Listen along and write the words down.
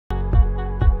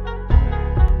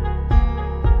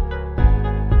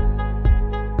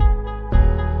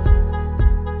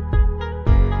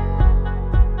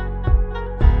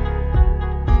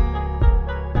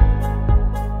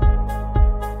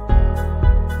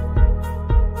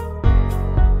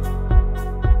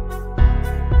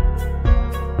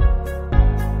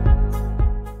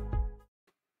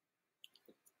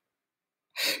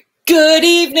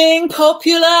evening,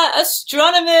 popular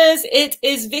astronomers. It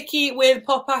is Vicky with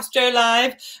Pop Astro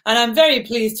Live, and I'm very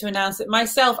pleased to announce that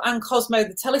myself and Cosmo,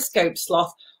 the telescope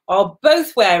sloth, are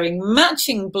both wearing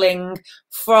matching bling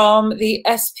from the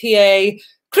SPA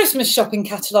Christmas shopping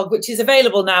catalogue, which is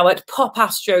available now at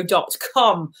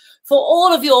popastro.com for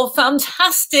all of your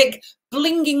fantastic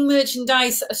blinging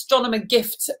merchandise astronomer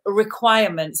gift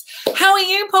requirements. How are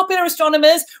you, popular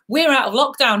astronomers? We're out of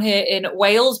lockdown here in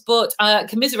Wales, but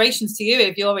commiserations to you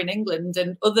if you're in England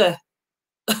and other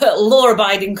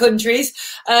law-abiding countries.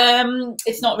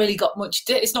 It's not really got much.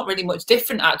 It's not really much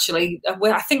different, actually.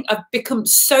 Where I think I've become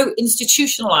so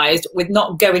institutionalized with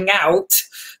not going out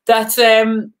that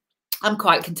I'm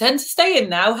quite content to stay in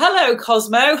now. Hello,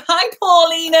 Cosmo. Hi,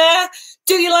 Paulina.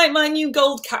 Do you like my new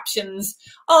gold captions?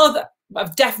 Oh, I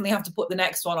definitely have to put the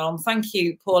next one on. Thank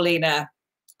you, Paulina.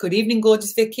 Good evening,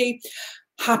 gorgeous Vicky.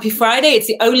 Happy Friday. It's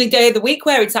the only day of the week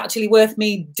where it's actually worth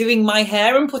me doing my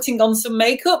hair and putting on some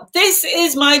makeup. This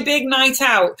is my big night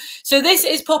out. So this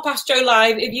is Pop Astro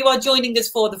Live. If you are joining us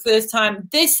for the first time,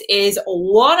 this is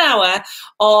 1 hour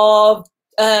of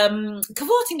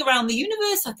cavorting around the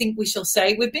universe, I think we shall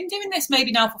say. We've been doing this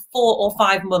maybe now for 4 or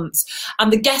 5 months,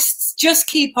 and the guests just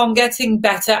keep on getting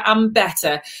better and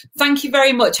better. Thank you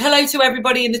very much. Hello to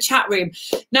everybody in the chat room.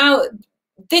 Now,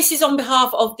 this is on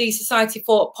behalf of the Society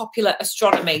for Popular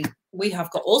Astronomy. We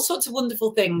have got all sorts of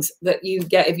wonderful things that you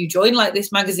get if you join, like this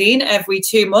magazine every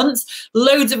 2 months,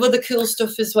 loads of other cool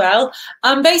stuff as well.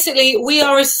 And basically, we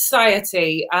are a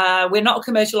society. We're not a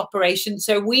commercial operation,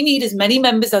 so we need as many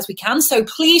members as we can. So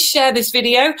please share this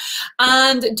video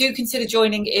and do consider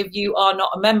joining if you are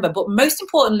not a member. But most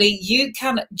importantly, you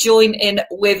can join in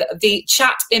with the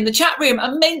chat in the chat room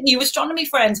and make new astronomy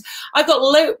friends. I've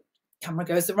got camera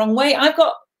goes the wrong way.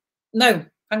 No,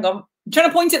 hang on. I'm trying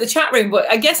to point at the chat room, but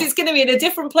I guess it's going to be in a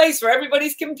different place for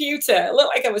everybody's computer. It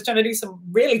looked like I was trying to do some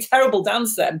really terrible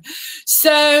dance then.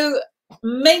 So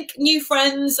make new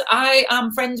friends. I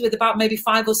am friends with about maybe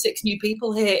 5 or 6 new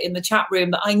people here in the chat room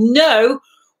that I know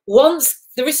once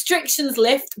the restrictions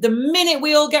lift, the minute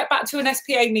we all get back to an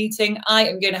SPA meeting, I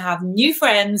am going to have new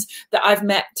friends that I've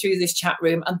met through this chat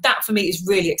room. And that for me is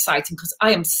really exciting because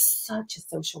I am such a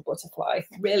social butterfly.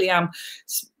 I really am.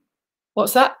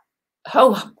 What's that?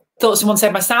 Oh, thought someone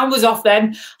said my sound was off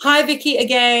then. Hi, Vicky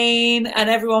again, and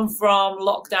everyone from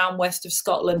lockdown west of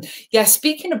Scotland. Yeah,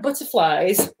 speaking of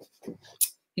butterflies, you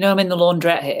know, I'm in the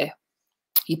laundrette here.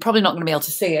 You're probably not going to be able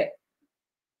to see it.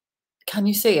 Can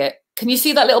you see it? Can you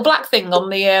see that little black thing on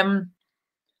the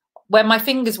where my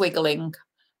finger's wiggling?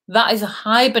 That is a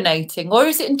hibernating, or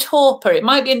is it in torpor? It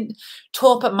might be in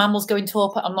torpor. Mammals go in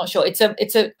torpor. I'm not sure. It's a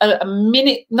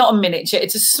not a miniature.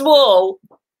 It's a small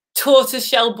tortoise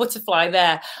shell butterfly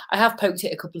there. I have poked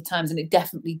it a couple of times and it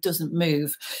definitely doesn't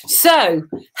move. So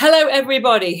hello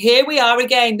everybody, here we are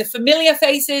again, the familiar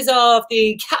faces of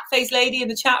the cat face lady in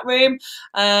the chat room.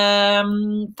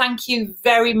 Thank you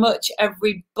very much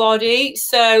everybody.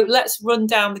 So let's run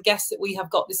down the guests that we have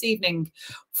got this evening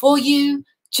for you,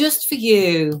 just for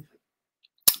you.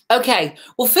 Okay,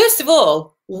 well, first of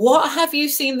all, what have you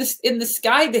seen in the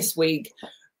sky this week?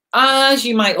 As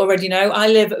you might already know, I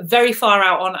live very far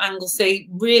out on Anglesey,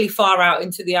 really far out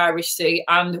into the Irish Sea,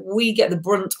 and we get the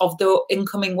brunt of the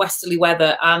incoming westerly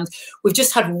weather. And we've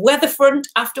just had weather front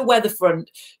after weather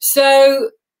front.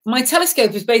 So my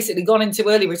telescope has basically gone into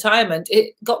early retirement.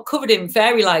 It got covered in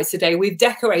fairy lights today. We've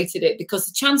decorated it because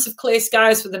the chance of clear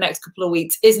skies for the next couple of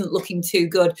weeks isn't looking too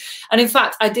good. And in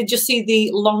fact, I did just see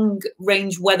the long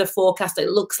range weather forecast.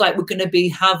 It looks like we're going to be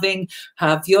have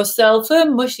yourself a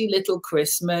mushy little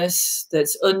Christmas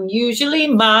that's unusually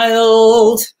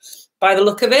mild by the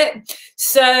look of it.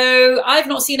 So I've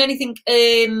not seen anything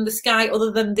in the sky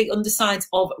other than the undersides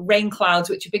of rain clouds,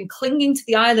 which have been clinging to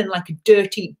the island like a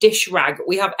dirty dish rag.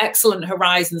 We have excellent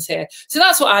horizons here. So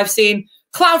that's what I've seen.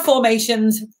 Cloud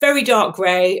formations, very dark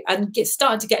grey, and it's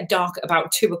starting to get dark at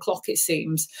about 2 o'clock, it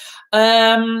seems.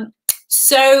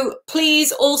 So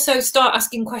please also start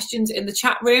asking questions in the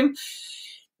chat room.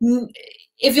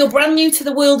 If you're brand new to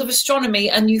the world of astronomy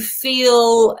and you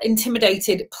feel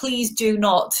intimidated, please do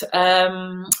not,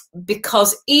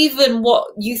 because even what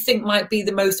you think might be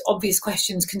the most obvious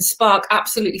questions can spark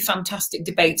absolutely fantastic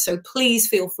debate. So please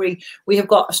feel free. We have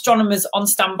got astronomers on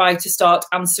standby to start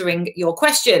answering your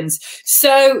questions.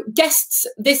 So guests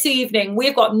this evening,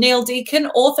 we've got Niall, Deacon,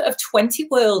 author of 20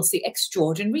 Worlds, The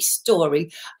Extraordinary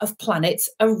Story of Planets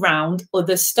Around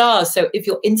Other Stars. So if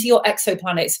you're into your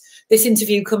exoplanets, this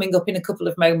interview coming up in a couple of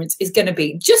of moments is going to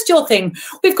be just your thing.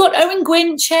 We've got Owen,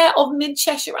 Gwynn, chair of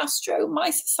Mid-Cheshire Astro, my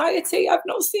society. I've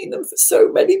not seen them for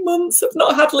so many months. I've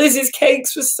not had Liz's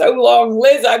cakes for so long.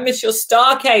 Liz, I miss your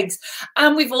star cakes.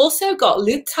 And we've also got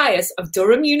Tyas of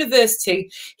Durham University.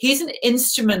 He's an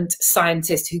instrument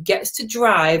scientist who gets to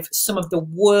drive some of the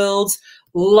world's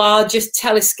largest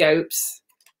telescopes.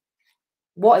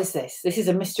 What is this? This is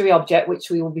a mystery object, which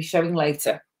we will be showing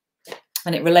later.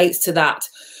 And it relates to that.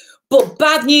 But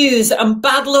bad news and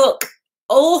bad luck.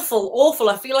 Awful, awful.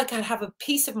 I feel like I'd have a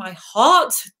piece of my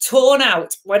heart torn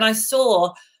out when I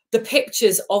saw the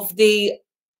pictures of the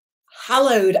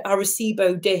hallowed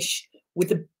Arecibo dish with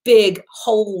the big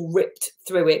hole ripped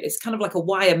through it. It's kind of like a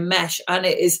wire mesh, and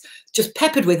it is just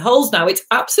peppered with holes now. It's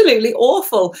absolutely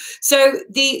awful. So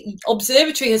the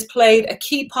observatory has played a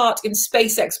key part in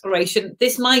space exploration.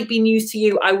 This might be news to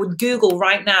you. I would Google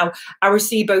right now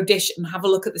Arecibo dish and have a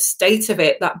look at the state of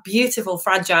it, that beautiful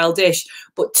fragile dish.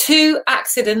 But 2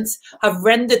 accidents have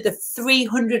rendered the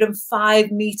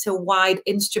 305-meter wide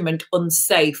instrument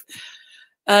unsafe.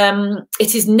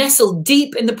 It is nestled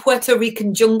deep in the Puerto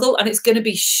Rican jungle, and it's going to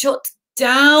be shut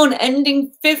down,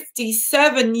 ending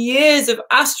 57 years of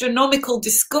astronomical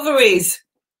discoveries.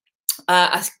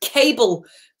 A cable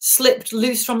slipped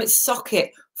loose from its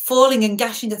socket, falling and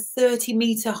gashing a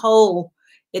 30-meter hole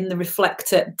in the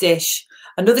reflector dish.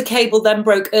 Another cable then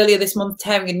broke earlier this month,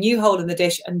 tearing a new hole in the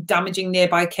dish and damaging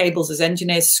nearby cables as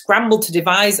engineers scrambled to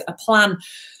devise a plan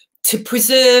to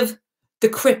preserve the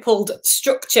crippled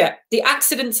structure. The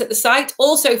accidents at the site,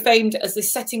 also famed as the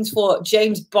settings for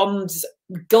James Bond's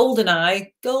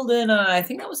GoldenEye. I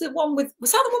think that was the one with,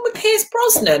 was that the one with Pierce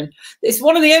Brosnan? It's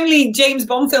one of the only James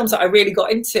Bond films that I really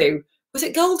got into. Was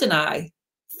it GoldenEye?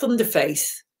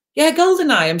 Thunderface. Yeah,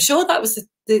 GoldenEye. I'm sure that was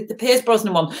the Pierce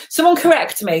Brosnan one. Someone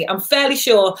correct me. I'm fairly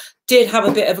sure did have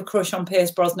a bit of a crush on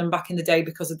Pierce Brosnan back in the day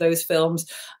because of those films.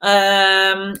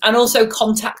 And also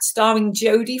Contact starring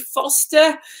Jodie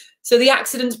Foster. So the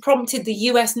accidents prompted the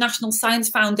US National Science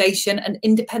Foundation, an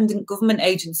independent government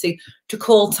agency, to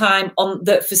call time on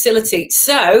the facility.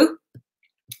 So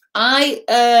I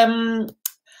am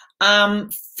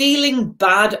feeling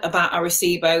bad about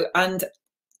Arecibo, and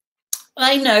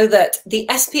I know that the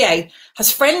SPA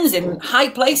has friends in high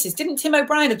places. Didn't Tim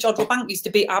O'Brien of Jodrell Bank used to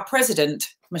be our president,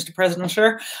 Mr. President?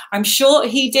 Sure, I'm sure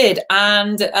he did.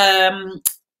 And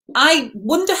I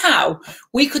wonder how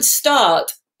we could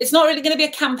start. It's not really going to be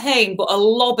a campaign, but a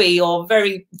lobby or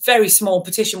very, very small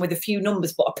petition with a few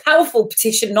numbers, but a powerful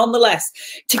petition nonetheless,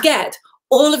 to get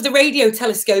all of the radio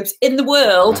telescopes in the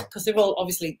world, because they're all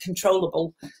obviously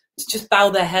controllable, to just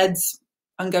bow their heads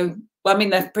and go, well, I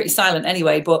mean, they're pretty silent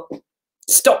anyway, but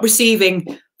stop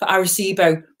receiving for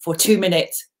Arecibo for 2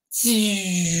 minutes.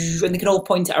 And they can all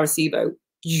point at Arecibo.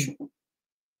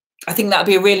 I think that'd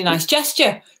be a really nice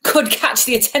gesture. Could catch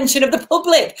the attention of the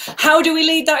public. How do we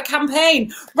lead that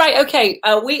campaign? Right, okay.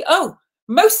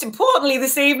 Most importantly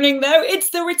this evening, though,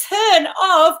 it's the return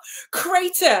of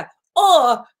Crater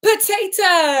or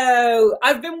Potato.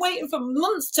 I've been waiting for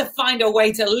months to find a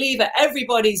way to lever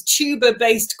everybody's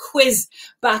tuber-based quiz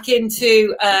back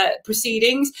into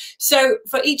proceedings. So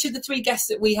for each of the 3 guests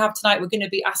that we have tonight, we're going to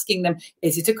be asking them,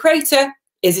 is it a crater?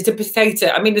 Is it a potato?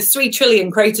 I mean, there's 3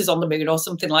 trillion craters on the moon or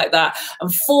something like that,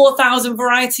 and 4,000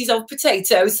 varieties of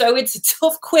potato. So it's a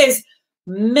tough quiz.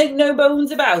 Make no bones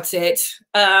about it.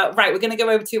 Right, we're going to go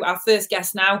over to our first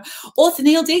guest now. Author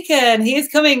Niall Deacon. He is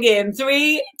coming in.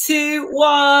 3, 2,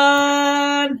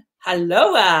 1.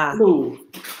 Hello. Hello.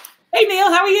 Hey,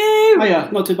 Niall, how are you? Hiya,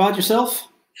 not too bad. Yourself?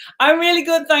 I'm really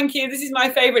good, thank you. This is my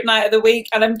favourite night of the week,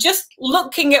 and I'm just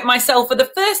looking at myself for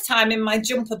the first time in my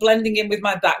jumper blending in with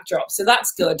my backdrop, so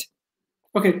that's good.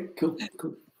 Okay, cool.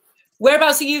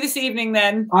 Whereabouts are you this evening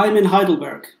then? I'm in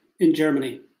Heidelberg, in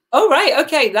Germany. Oh, right,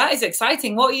 okay, that is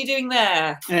exciting. What are you doing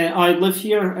there? I live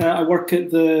here. I work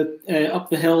at the up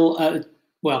the hill.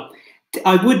 Well,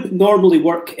 I would normally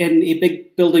work in a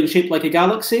big building shaped like a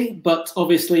galaxy, but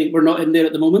obviously we're not in there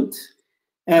at the moment.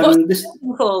 What's this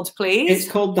called, please? It's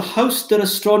called the Haus der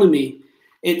Astronomie.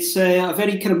 It's a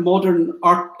very kind of modern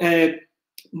art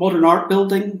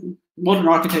building, modern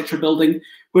architecture building,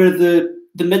 where the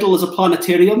middle is a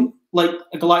planetarium, like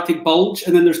a galactic bulge,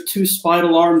 and then there's 2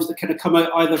 spiral arms that kind of come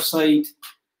out either side.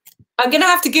 I'm going to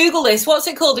have to Google this. What's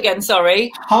it called again?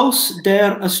 Sorry. Haus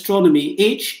der Astronomie.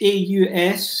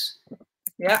 Haus.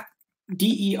 Yeah.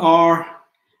 DER,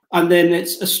 and then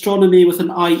it's astronomy with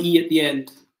an IE at the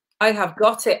end. I have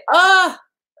got it. Oh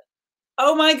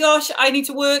my gosh, I need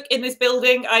to work in this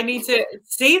building. I need to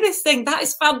see this thing. That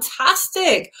is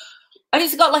fantastic. And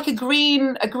it's got like a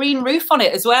green roof on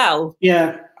it as well.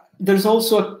 Yeah. there's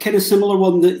also a kind of similar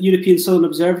one that European Southern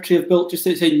Observatory have built just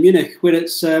outside Munich, where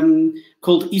it's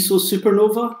called ESO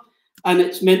Supernova, and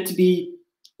it's meant to be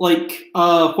like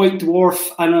a white dwarf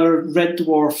and a red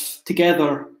dwarf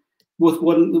together, with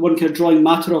one kind of drawing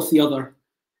matter off the other.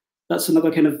 That's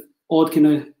another kind of odd kind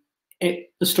of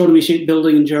astronomy-shaped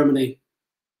building in Germany.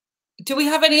 Do we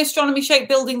have any astronomy-shaped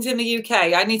buildings in the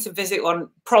UK? I need to visit one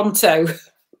pronto.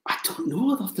 I don't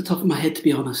know off the top of my head, to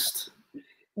be honest.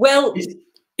 Well,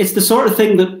 it's the sort of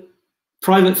thing that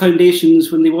private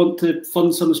foundations, when they want to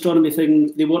fund some astronomy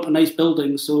thing, they want a nice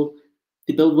building, so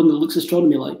they build one that looks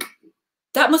astronomy-like.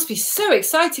 That must be so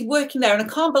exciting working there, and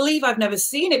I can't believe I've never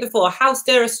seen it before. House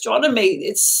der Astronomy,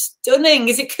 it's stunning.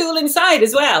 Is it cool inside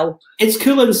as well? It's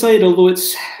cool inside, although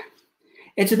it's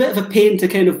a bit of a pain to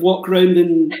kind of walk around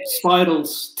in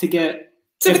spirals to get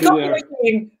to everywhere.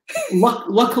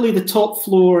 Luckily, the top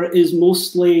floor is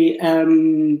mostly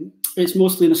an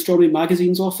astronomy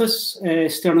magazine's office,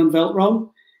 Stern und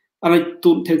Weltraum, and I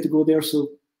don't tend to go there, so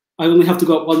I only have to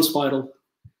go up one spiral.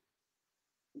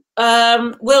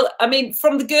 Well, I mean,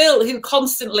 from the girl who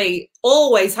constantly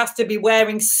always has to be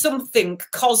wearing something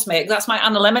cosmic, that's my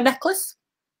Anna Lemma necklace.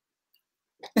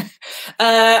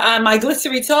 And my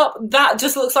glittery top, that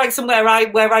just looks like somewhere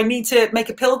where I need to make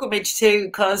a pilgrimage to,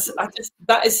 because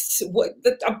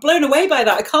I'm blown away by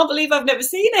that. I can't believe I've never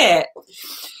seen it.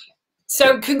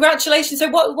 So congratulations. So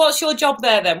what's your job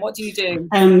there then? What do you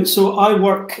do? So I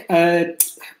work,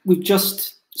 we've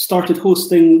just started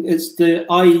hosting, it's the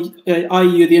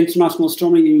IU, the International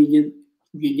Astronomy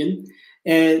Union,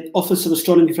 Office of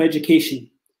Astronomy for Education.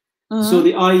 So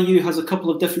the IU has a couple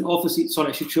of different offices. Sorry,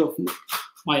 I should show off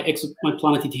my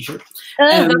Planety t-shirt.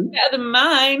 That's better than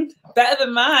mine. Better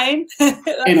than mine.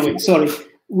 Anyway, sorry.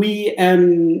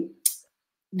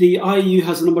 The IU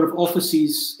has a number of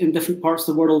offices in different parts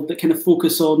of the world that kind of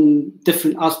focus on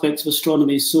different aspects of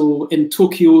astronomy. So in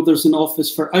Tokyo, there's an office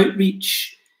for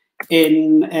outreach.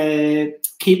 In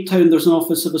Cape Town, there's an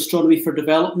office of astronomy for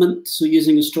development, so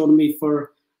using astronomy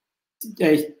for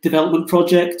development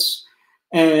projects.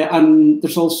 And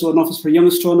there's also an office for young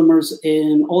astronomers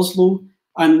in Oslo.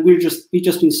 And we've just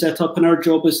been set up, and our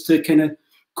job is to kind of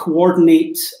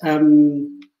coordinate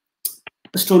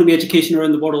astronomy education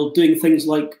around the world, doing things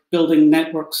like building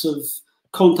networks of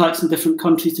contacts in different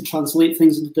countries to translate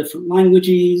things into different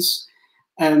languages,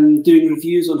 doing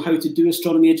reviews on how to do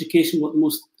astronomy education, what the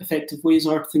most effective ways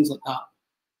are, things like that.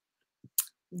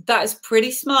 That is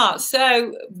pretty smart.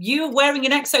 So you're wearing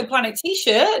an exoplanet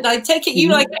t-shirt. I take it you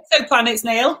like exoplanets,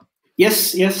 Niall?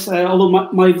 Yes, yes.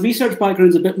 Although my research background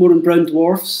is a bit more in brown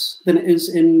dwarfs than it is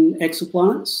in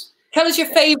exoplanets. Tell us your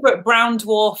favourite brown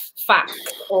dwarf fact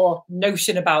or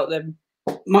notion about them.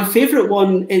 My favourite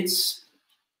one, it's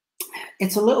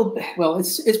a little bit, well,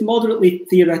 it's moderately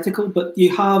theoretical, but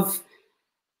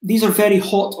these are very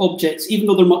hot objects, even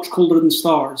though they're much colder than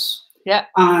stars. Yeah.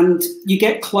 And you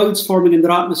get clouds forming in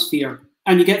their atmosphere,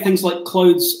 and you get things like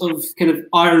clouds of kind of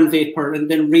iron vapor, and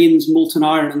then rains molten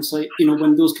iron, and so,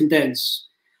 when those condense.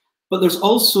 But there's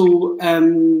also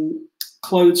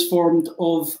clouds formed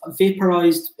of a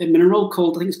vaporized mineral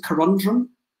called, I think it's corundum,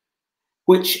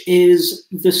 which is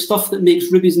the stuff that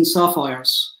makes rubies and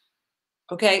sapphires.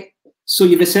 Okay. So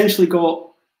you've essentially got,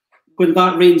 when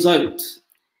that rains out,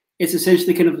 it's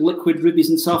essentially kind of liquid rubies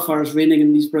and sapphires raining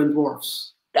in these brown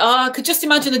dwarfs. I could just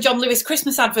imagine the John Lewis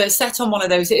Christmas advert set on one of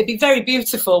those. It'd be very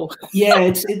beautiful. Yeah,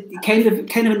 it kind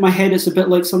of in my head, it's a bit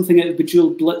like something out of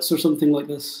Bejeweled Blitz or something like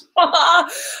this.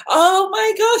 Oh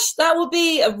my gosh, that would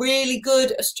be a really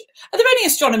good. Are there any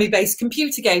astronomy-based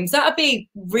computer games? That'd be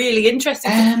really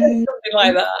interesting. Something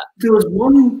like that. There was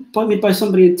one made by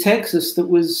somebody in Texas that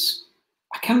was,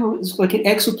 I can't remember. It was like an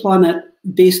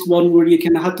exoplanet-based one where you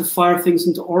kind of had to fire things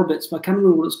into orbits, but I can't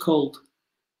remember what it's called.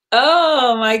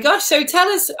 Oh my gosh! So tell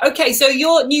us. Okay, so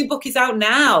your new book is out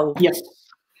now. Yes.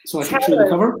 So I can show the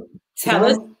cover. Tell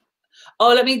us. Oh,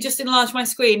 let me just enlarge my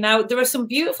screen. Now, there are some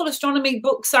beautiful astronomy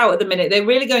books out at the minute. They're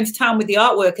really going to town with the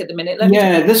artwork at the minute.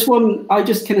 This one, I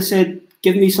just kind of said,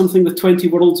 give me something with 20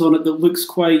 worlds on it that looks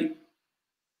quite,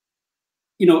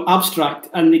 abstract.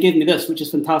 And they gave me this, which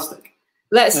is fantastic.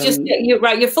 Let's just get you,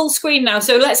 right, you're full screen now.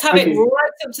 So let's have it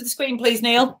right up to the screen, please,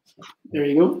 Niall. There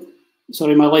you go.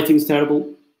 Sorry, my lighting's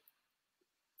terrible.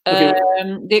 Okay.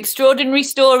 The extraordinary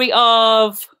story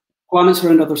of planets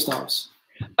around other stars.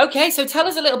 Okay, so tell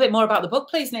us a little bit more about the book,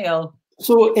 please, Niall.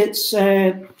 So it's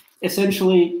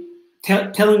essentially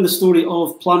telling the story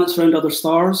of planets around other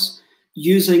stars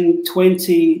using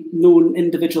 20 known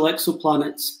individual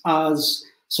exoplanets as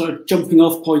sort of jumping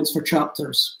off points for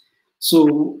chapters.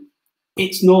 So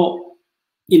it's not,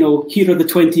 here are the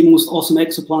 20 most awesome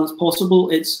exoplanets possible.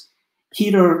 It's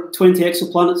here are 20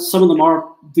 exoplanets. Some of them are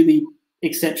really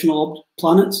exceptional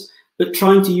planets, but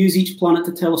trying to use each planet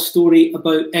to tell a story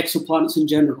about exoplanets in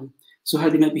general. So how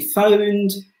they might be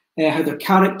found, how they're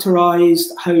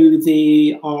characterized, how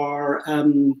they are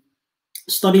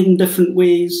studied in different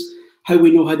ways, how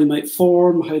we know how they might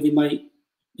form, how they might,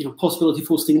 possibility of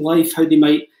hosting life, how they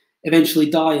might eventually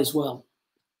die as well.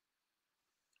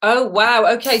 Oh, wow.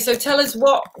 Okay, so tell us,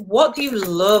 what do you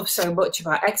love so much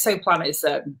about exoplanets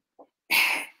then?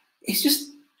 It's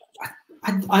just,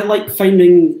 I like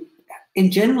finding, in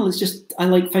general, I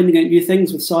like finding out new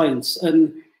things with science,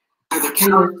 and how they're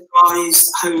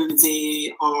characterized, how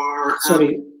they are...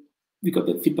 sorry, we got a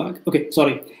bit of feedback. Okay,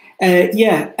 sorry. And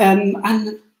yeah,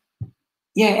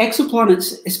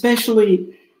 exoplanets,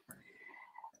 especially...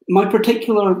 My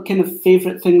particular kind of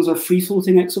favourite things are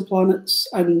free-floating exoplanets,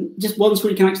 and just ones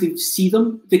where you can actually see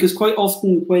them, because quite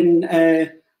often when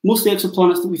most of the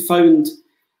exoplanets that we found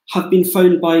have been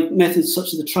found by methods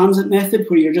such as the transit method,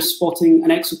 where you're just spotting an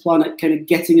exoplanet kind of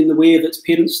getting in the way of its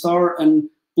parent star and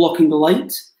blocking the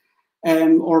light,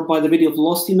 or by the radial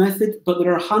velocity method. But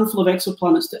there are a handful of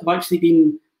exoplanets that have actually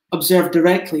been observed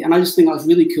directly, and I just think that's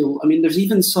really cool. I mean, there's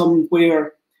even some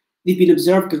where they've been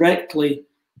observed directly,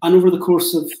 and over the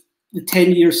course of the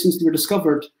 10 years since they were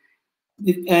discovered,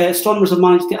 the astronomers have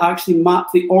managed to actually map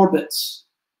the orbits,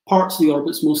 parts of the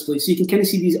orbits mostly. So you can kind of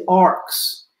see these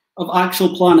arcs of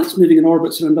actual planets moving in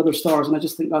orbits around other stars. And I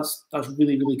just think that's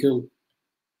really, really cool.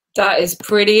 That is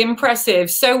pretty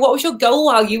impressive. So what was your goal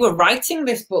while you were writing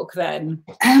this book then?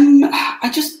 I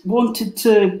just wanted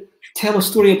to tell a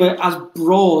story about as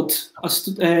broad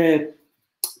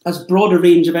a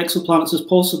range of exoplanets as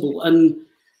possible, and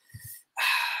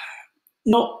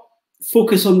not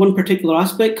focus on one particular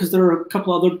aspect, because there's a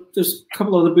couple other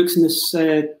books in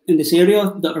this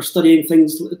area that are studying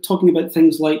things, talking about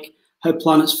things like how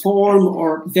planets form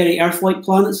or very Earth-like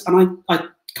planets, and I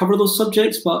cover those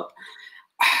subjects. But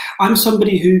I'm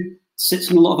somebody who sits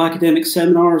in a lot of academic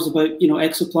seminars about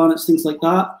exoplanets, things like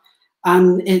that,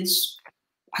 and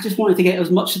I just wanted to get as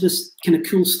much of this kind of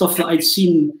cool stuff that I'd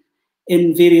seen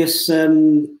in various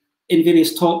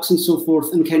talks and so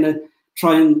forth, and kind of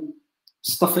try and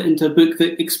stuff it into a book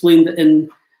that explained it in,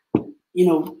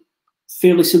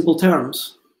 fairly simple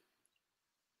terms.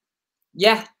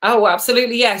 Yeah. Oh,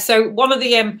 absolutely. Yeah. So one of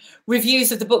the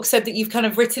reviews of the book said that you've kind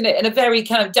of written it in a very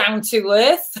kind of down to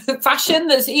earth fashion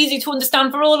that's easy to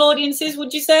understand for all audiences.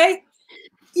 Would you say?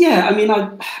 Yeah. I mean,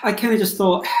 I kind of just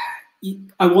thought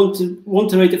I want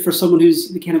to write it for someone who's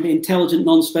the kind of intelligent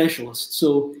non-specialist.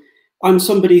 So I'm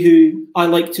somebody who I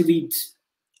like to read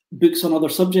books on other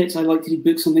subjects. I like to read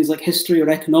books on things like history or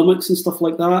economics and stuff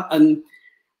like that. And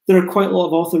there are quite a lot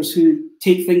of authors who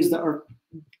take things that are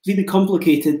really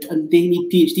complicated and they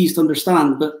need PhDs to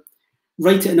understand, but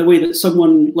write it in a way that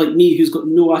someone like me, who's got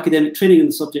no academic training in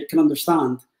the subject, can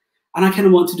understand. And I kind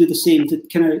of want to do the same, to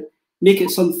kind of make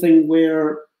it something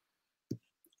where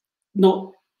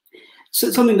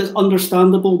something that's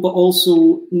understandable, but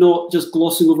also not just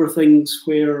glossing over things,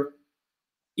 where,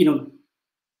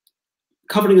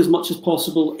 covering as much as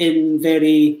possible in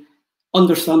very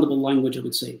understandable language, I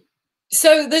would say.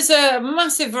 So there's a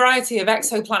massive variety of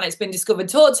exoplanets been discovered.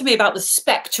 Talk to me about the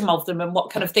spectrum of them and what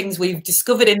kind of things we've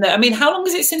discovered in there. I mean, how long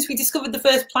is it since we discovered the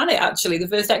first planet, actually, the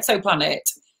first exoplanet?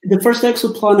 The first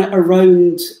exoplanet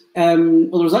around,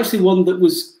 well, there was actually one that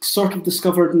was sort of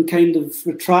discovered and kind of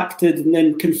retracted and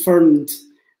then confirmed,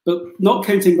 but not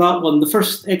counting that one. The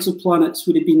first exoplanets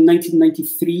would have been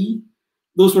 1993.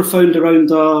 Those were found around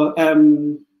a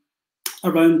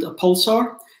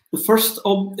pulsar. The first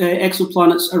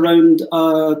exoplanets around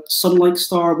a sun-like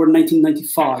star were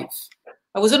 1995.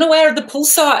 I was unaware of the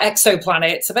pulsar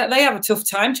exoplanets. I bet they have a tough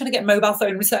time trying to get mobile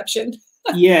phone reception.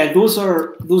 Yeah, those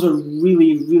are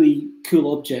really, really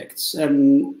cool objects.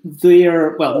 They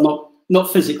are, well,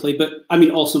 not physically, but I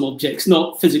mean awesome objects,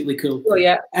 not physically cool. Oh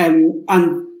yeah. And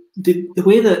the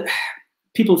way that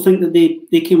people think that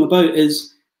they came about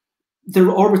is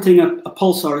they're orbiting a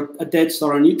pulsar, a dead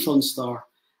star, a neutron star,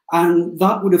 and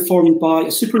that would have formed by a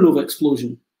supernova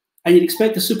explosion. And you'd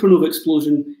expect a supernova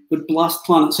explosion would blast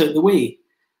planets out of the way.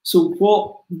 So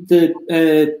what the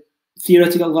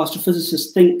theoretical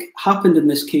astrophysicists think happened in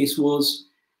this case was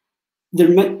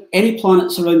any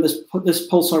planets around this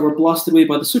pulsar were blasted away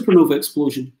by the supernova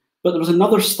explosion, but there was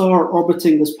another star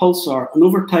orbiting this pulsar, and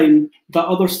over time that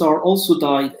other star also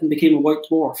died and became a white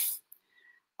dwarf.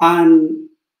 And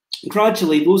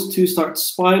gradually those two started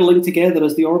spiraling together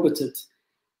as they orbited.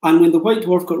 And when the white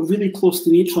dwarf got really close to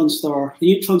the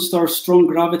neutron star's strong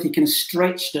gravity kind of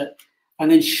stretched it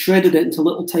and then shredded it into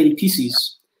little tiny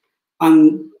pieces.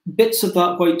 and bits of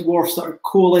that white dwarf that are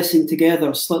coalescing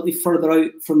together slightly further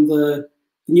out from the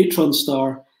neutron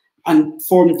star and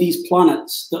form these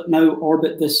planets that now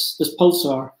orbit this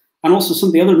pulsar. And also some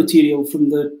of the other material from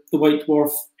the white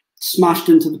dwarf smashed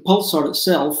into the pulsar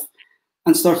itself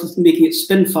and started making it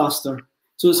spin faster.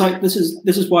 So it's like this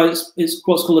is why it's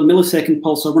what's called a millisecond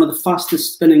pulsar, one of the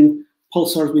fastest spinning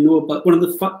pulsars we know about, one of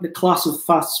the class of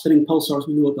fast spinning pulsars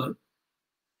we know about.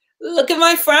 Look at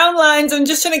my frown lines. I'm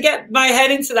just trying to get my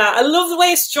head into that. I love the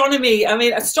way astronomy, I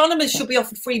mean, astronomers should be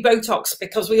offered free Botox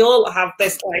because we all have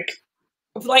this like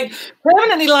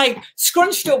permanently like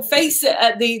scrunched up face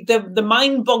at the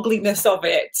mind-bogglingness of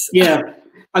it. Yeah,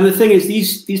 and the thing is,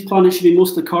 these planets should be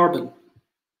mostly carbon.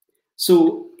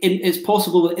 So it's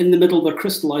possible that in the middle they're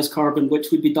crystallized carbon,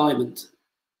 which would be diamond.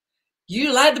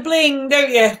 You like the bling,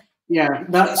 don't you? Yeah,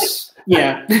 that's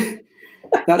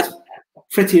that's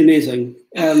pretty amazing.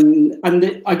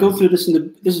 And I go through this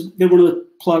they're one of the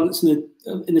planets in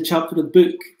the chapter of the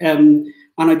book, and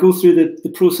I go through the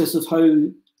process of how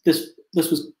this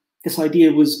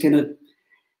idea was kind of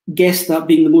guessed at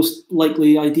being the most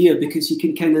likely idea, because you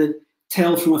can kind of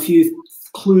tell from a few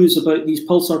clues about these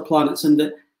pulsar planets and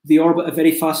that they orbit a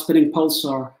very fast spinning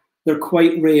pulsar. They're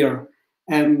quite rare.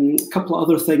 A couple of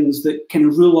other things that can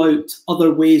rule out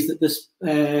other ways that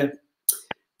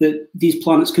that these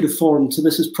planets could have formed. So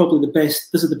this is probably the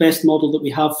best. This is the best model that we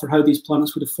have for how these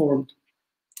planets would have formed.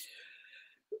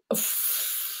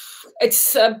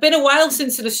 It's been a while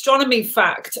since an astronomy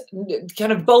fact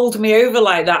kind of bowled me over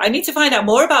like that. I need to find out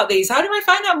more about these. How do I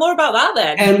find out more about that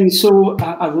then? So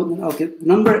I wrote. I'll get the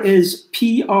number is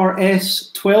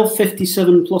PRS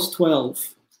 1257 plus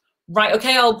 12. Right.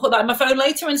 Okay. I'll put that in my phone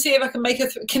later and see if I can make a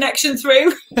connection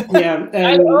through. Yeah.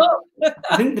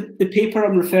 I think the paper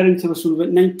I'm referring to was from about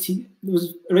it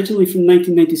was originally from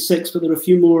 1996, but there are a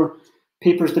few more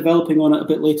papers developing on it a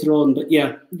bit later on. But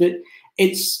yeah,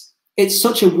 it's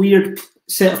such a weird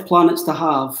set of planets to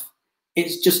have.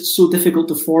 It's just so difficult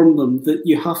to form them that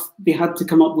they had to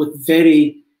come up with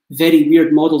very, very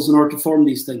weird models in order to form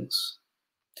these things.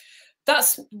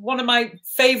 That's one of my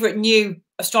favorite new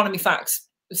astronomy facts.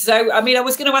 So, I mean, I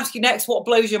was going to ask you next what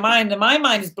blows your mind, and my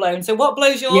mind is blown. So what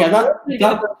blows your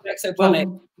exoplanet?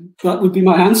 Well, that would be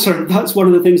my answer. That's one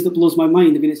of the things that blows my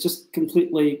mind. I mean, it's just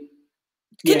completely...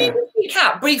 Can you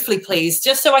recap briefly, please,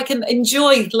 just so I can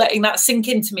enjoy letting that sink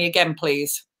into me again,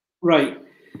 please? Right.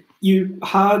 You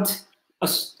had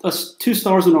two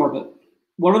stars in orbit.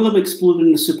 One of them exploded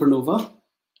in a supernova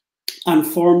and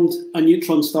formed a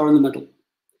neutron star in the middle.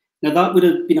 Now, that would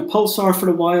have been a pulsar for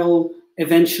a while.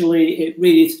 Eventually, it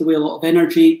radiated away a lot of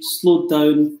energy, slowed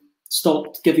down,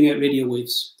 stopped giving out radio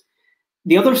waves.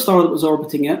 The other star that was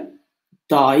orbiting it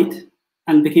died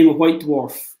and became a white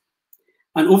dwarf.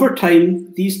 And over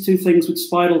time, these two things would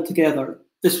spiral together.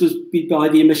 This was by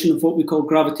the emission of what we call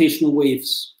gravitational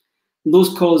waves. And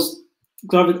those caused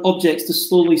objects to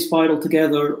slowly spiral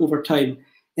together over time.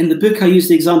 In the book, I use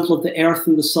the example of the Earth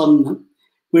and the Sun,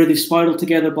 where they spiral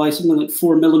together by something like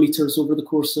 4 millimeters over the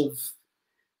course of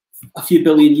a few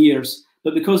billion years.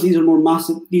 But because these are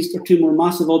two more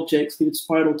massive objects, they would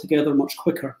spiral together much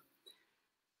quicker.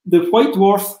 The white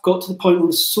dwarf got to the point where it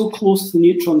was so close to the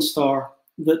neutron star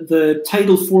that the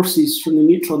tidal forces from the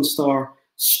neutron star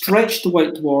stretched the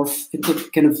white dwarf into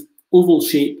kind of oval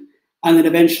shape and then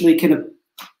eventually kind of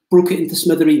broke it into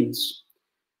smithereens.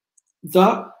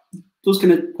 Those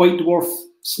kind of white dwarf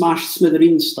smash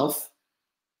smithereens stuff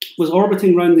was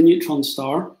orbiting around the neutron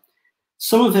star.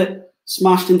 Some of it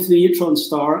smashed into the neutron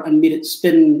star and made it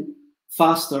spin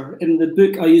faster. In the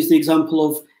book, I use the example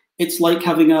of it's like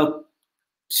having a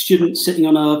student sitting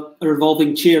on a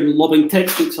revolving chair and lobbing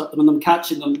textbooks at them and them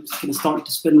catching them, kind of starting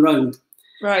to spin round.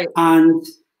 Right. And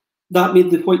that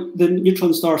made the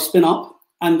neutron star spin up,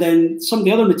 and then some of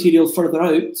the other material further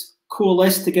out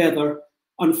coalesced together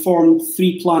and formed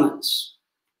 3 planets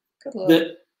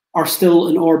that are still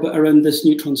in orbit around this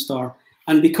neutron star.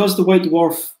 And because the white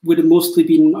dwarf would have mostly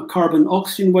been a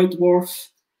carbon-oxygen white dwarf,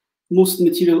 a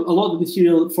lot of the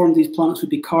material that formed these planets would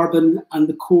be carbon, and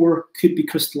the core could be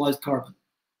crystallized carbon.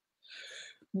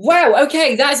 Wow,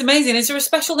 okay, that is amazing. Is there a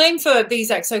special name for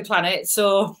these exoplanets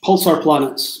or pulsar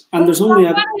planets? And there's only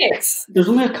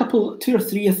a couple, 2 or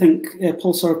 3, I think,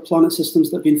 pulsar planet systems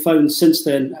that have been found since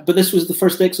then. But this was the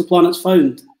first exoplanets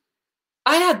found.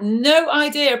 I had no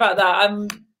idea about that.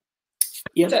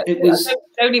 Yeah, it was.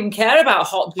 I don't even care about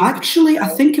hot. Actually, I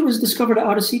think it was discovered at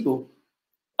Arecibo.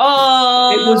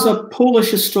 Oh, it was a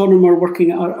Polish astronomer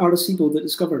working at Arecibo that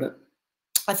discovered it.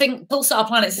 I think Pulsar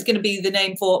Planets is going to be the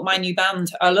name for my new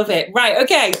band. I love it. Right,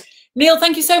 okay. Neil,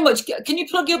 thank you so much. Can you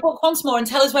plug your book once more and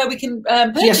tell us where we can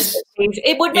purchase it, please?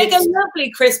 It would make a lovely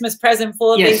Christmas present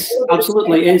for Yes,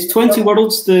 absolutely. It's 20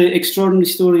 Worlds, the extraordinary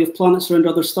story of planets around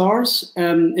other stars.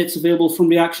 It's available from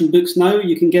Reaction Books now.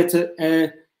 You can get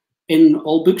it in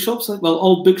all bookshops, well,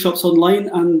 all bookshops online,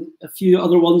 and a few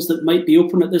other ones that might be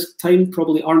open at this time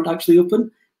probably aren't actually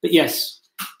open. But yes,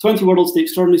 20 Worlds, the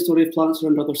extraordinary story of planets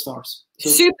around other stars. So,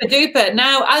 super duper.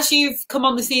 Now, as you've come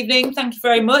on this evening, thank you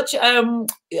very much.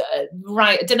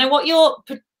 Right, I don't know what your...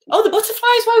 Oh, the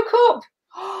butterflies woke up.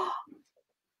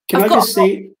 Can I just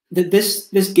say that this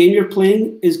game you're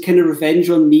playing is kind of revenge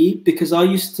on me, because I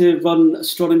used to run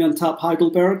Astronomy on Tap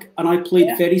Heidelberg, and I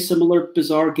played very similar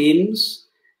bizarre games,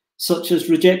 such as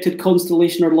Rejected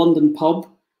Constellation or London Pub,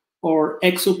 or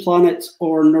Exoplanet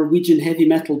or Norwegian Heavy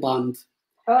Metal Band.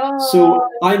 So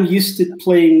I'm used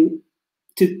to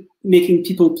making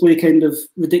people play kind of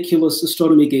ridiculous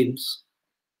astronomy games.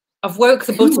 I've woke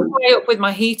the butterfly up with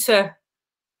my heater.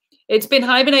 It's been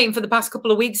hibernating for the past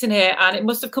couple of weeks in here, and it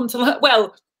must have come to,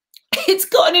 well, it's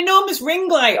got an enormous ring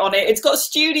light on it. It's got a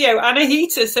studio and a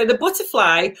heater, so the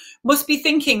butterfly must be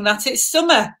thinking that it's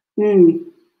summer.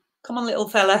 Come on, little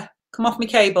fella. Come off my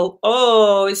cable.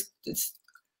 Oh, it's...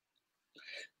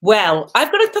 Well,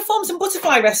 I've got to perform some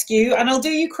butterfly rescue, and I'll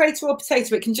do you crater or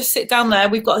potato. It can just sit down there.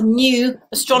 We've got a new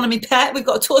astronomy pet. We've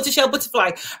got a tortoiseshell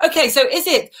butterfly. Okay, so is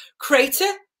it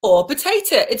crater or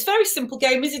potato? It's a very simple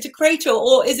game. Is it a crater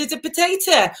or is it a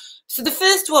potato? So the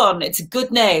first one, it's a good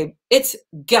name. It's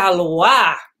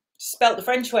Galois, spelt the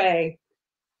French way.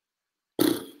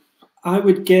 I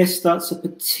would guess that's a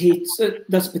potato.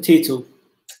 That's a potato.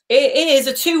 It is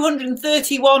a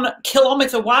 231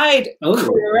 kilometre wide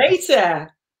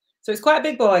crater. So it's quite a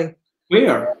big boy.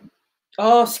 Where?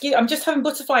 Oh, I'm just having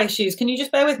butterfly issues. Can you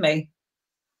just bear with me?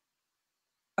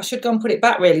 I should go and put it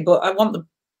back, really, but I want the...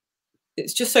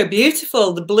 It's just so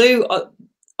beautiful. The blue.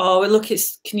 Oh, look,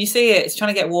 can you see it? It's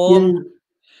trying to get warm.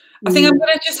 I think I'm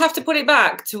going to just have to put it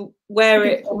back to where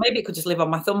it... Or maybe it could just live on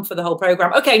my thumb for the whole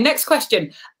programme. Okay, next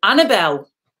question. Annabelle.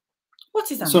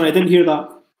 What is Annabelle? Sorry, I didn't hear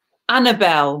that.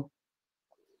 Annabelle.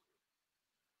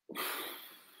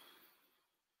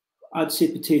 I'd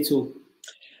say potato.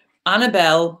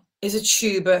 Annabelle is a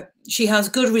tuber. She has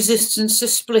good resistance to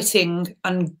splitting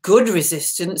and good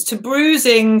resistance to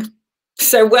bruising.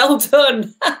 So well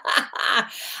done.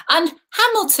 And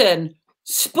Hamilton,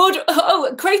 spud,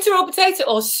 crater or potato,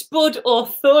 or spud or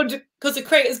thud, because a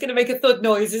crater is going to make a thud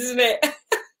noise, isn't it?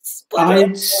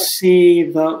 I'd say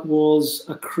that was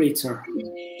a crater.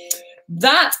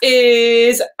 That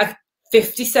is a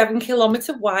 57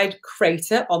 kilometre wide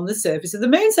crater on the surface of the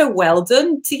moon. So well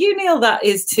done to you, Neil. That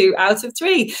is 2 out of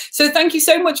 3. So thank you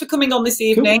so much for coming on this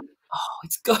evening. Cool. Oh,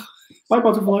 it's gone. Bye,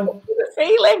 butterfly.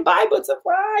 Feeling. Bye,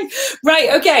 butterfly. Right,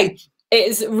 okay.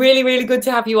 It's really, really good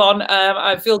to have you on.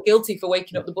 I feel guilty for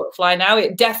waking up the butterfly now.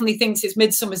 It definitely thinks it's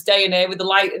Midsummer's Day in here with the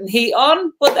light and heat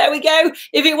on. But there we go.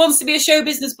 If it wants to be a show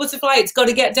business butterfly, it's got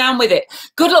to get down with it.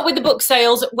 Good luck with the book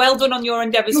sales. Well done on your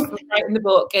endeavours for writing the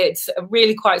book. It's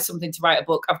really quite something to write a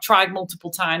book. I've tried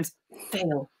multiple times.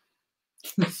 Fail.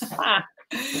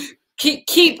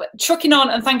 Keep trucking on,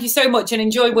 and thank you so much, and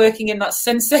enjoy working in that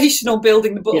sensational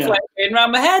building the butterfly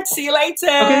around my head. See you later.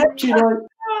 Okay, cheers.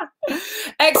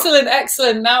 Excellent,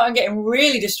 excellent. Now I'm getting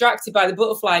really distracted by the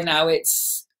butterfly now.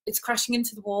 It's crashing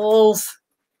into the walls.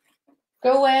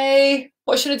 Go away.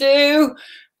 What should I do?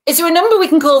 Is there a number we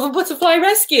can call for butterfly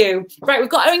rescue? Right, we've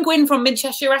got Owen Gwynn from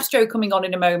Cheshire Astro coming on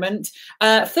in a moment.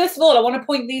 First of all, I want to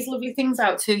point these lovely things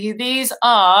out to you. These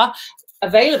are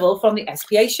available from the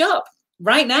SPA shop.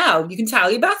 Right now, you can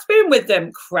tile your bathroom with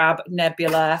them. Crab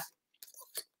Nebula.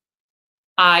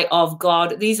 Eye of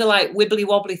God. These are like wibbly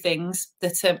wobbly things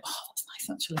that oh, that's nice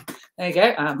actually. There you go.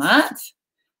 And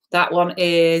that one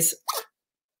is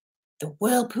the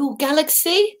Whirlpool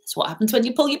Galaxy. That's what happens when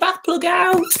you pull your bath plug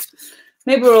out.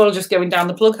 Maybe we're all just going down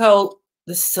the plug hole.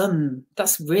 The sun.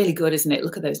 That's really good, isn't it?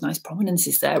 Look at those nice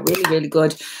prominences there. Really, really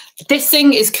good. This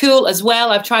thing is cool as well.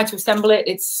 I've tried to assemble it.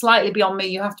 It's slightly beyond me.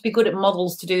 You have to be good at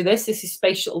models to do this. This is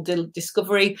Space Shuttle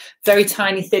Discovery. Very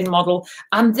tiny, thin model.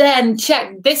 And then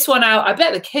check this one out. I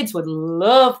bet the kids would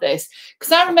love this,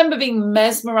 because I remember being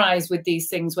mesmerized with these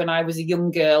things when I was a young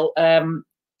girl.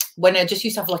 When I just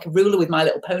used to have like a ruler with My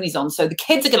Little Ponies on. So the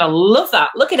kids are going to love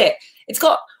that. Look at it. It's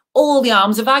got all the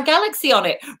arms of our galaxy on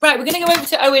it. Right, we're going to go over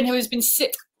to Owen, who has been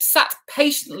sat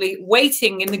patiently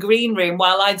waiting in the green room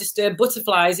while I disturb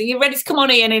butterflies. Are you ready to come on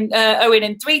in, Owen,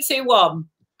 in 3, 2, 1?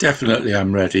 Definitely,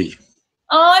 I'm ready.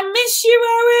 I miss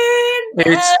you,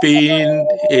 Owen.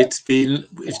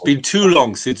 It's been too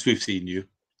long since we've seen you.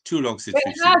 Too long since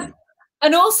we've seen you.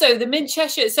 And also the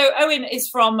Mid-Cheshire. So Owen is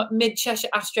from Mid-Cheshire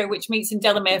Astro, which meets in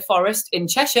Delamere Forest in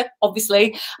Cheshire,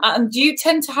 obviously. And do you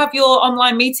tend to have your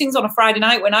online meetings on a Friday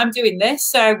night when I'm doing this?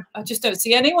 So I just don't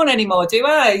see anyone anymore, do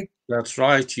I? That's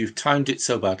right. You've timed it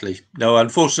so badly. No,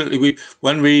 unfortunately,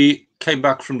 when we came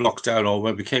back from lockdown, or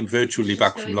when we came virtually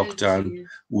back from lockdown,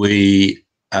 we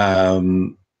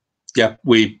had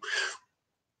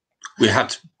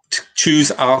to choose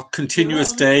our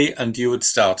continuous day, and you had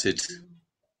started.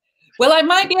 Well, I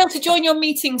might be able to join your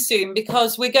meeting soon,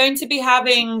 because we're going to be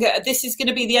having, this is going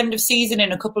to be the end of season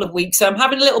in a couple of weeks. So I'm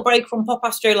having a little break from Pop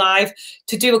Astro Live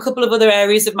to do a couple of other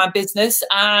areas of my business.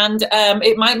 And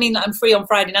it might mean that I'm free on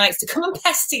Friday nights to come and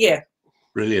pester you.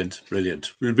 Brilliant,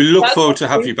 brilliant. We look forward to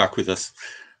have you back with us.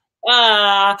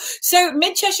 So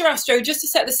Mid-Cheshire Astro, just to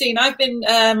set the scene, I've been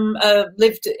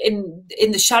lived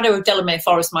in the shadow of Delamere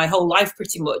Forest my whole life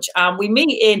pretty much. And we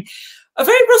meet in a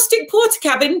very rustic porter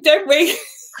cabin, don't we?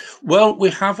 Well, we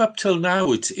have up till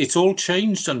now. It's all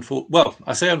changed. Well,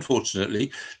 I say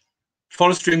unfortunately.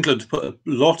 Forestry England put a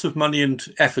lot of money and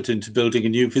effort into building a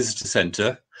new visitor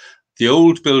centre. The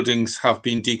old buildings have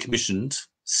been decommissioned.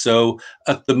 So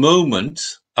at the moment,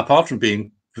 apart from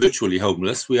being virtually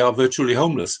homeless, we are virtually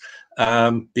homeless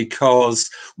because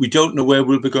we don't know where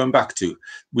we'll be going back to.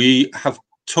 We have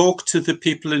talked to the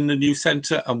people in the new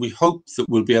centre, and we hope that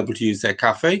we'll be able to use their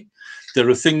cafe. There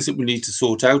are things that we need to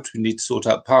sort out. We need to sort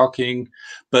out parking,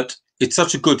 but it's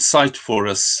such a good site for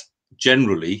us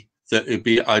generally that it'd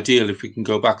be ideal if we can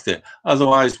go back there.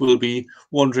 Otherwise, we'll be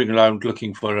wandering around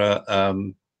looking for a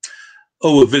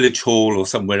village hall or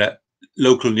somewhere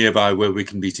local nearby where we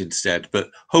can meet instead.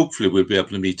 But hopefully we'll be able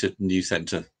to meet at the new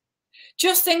centre.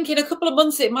 Just think in a couple of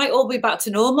months it might all be back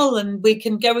to normal, and we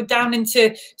can go down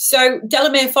into, so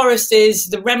Delamere Forest is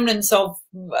the remnants of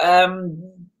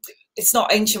it's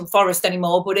not ancient forest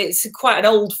anymore, but it's quite an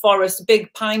old forest, a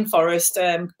big pine forest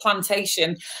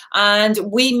plantation. And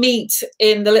we meet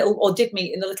in the little, or did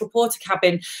meet in the little porter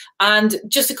cabin. And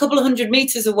just a couple of 100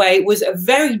 metres away was a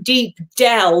very deep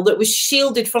dell that was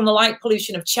shielded from the light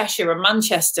pollution of Cheshire and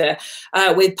Manchester,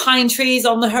 with pine trees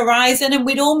on the horizon. And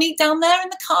we'd all meet down there in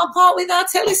the car park with our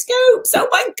telescopes. Oh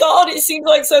my God, it seems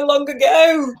like so long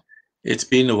ago. It's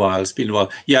been a while. It's been a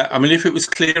while. Yeah, I mean, if it was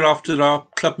clear after our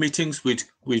club meetings, we'd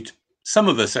some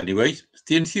of us anyway,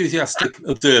 the enthusiastic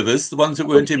observers, the ones that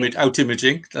weren't out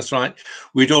imaging, that's right,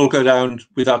 we'd all go down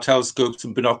with our telescopes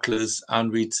and binoculars,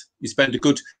 and we spend a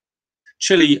good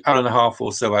chilly hour and a half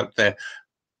or so out there.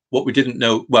 What we didn't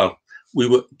know, well, we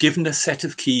were given a set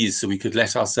of keys so we could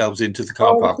let ourselves into the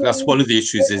car park. That's one of the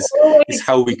issues is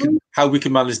how we can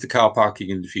manage the car parking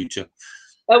in the future.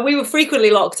 We were frequently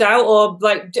locked out, or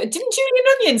like, didn't Julian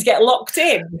Onions get locked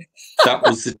in? That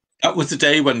was the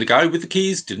day when the guy with the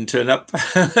keys didn't turn up.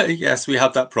 Yes, we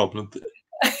had that problem. Did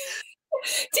he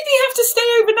have to stay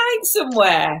overnight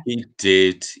somewhere? He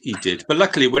did. But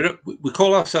luckily, we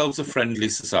call ourselves a friendly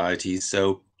society,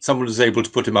 so someone was able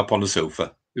to put him up on a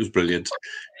sofa. It was brilliant.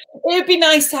 It would be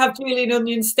nice to have Julian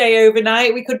Onion stay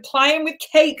overnight. We could ply him with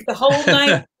cake the whole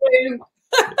night through.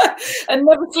 And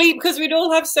never sleep because we'd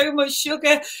all have so much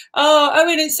sugar. Oh,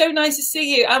 Owen, it's so nice to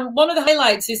see you. And one of the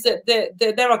highlights is that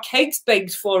there are cakes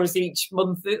baked for us each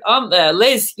month, aren't there?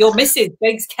 Liz, your missus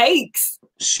bakes cakes.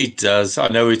 She does. I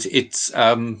know it's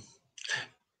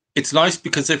nice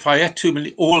because if I ate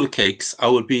all the cakes, I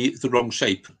would be the wrong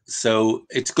shape. So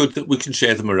it's good that we can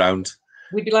share them around.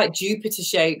 We'd be like Jupiter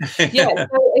shape. Yeah, so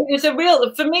it was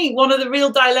for me, one of the real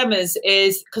dilemmas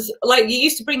is, because like you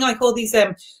used to bring like all these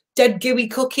dead gooey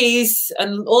cookies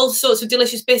and all sorts of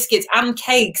delicious biscuits and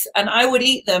cakes, and I would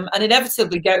eat them and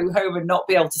inevitably go home and not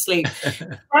be able to sleep.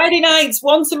 Friday nights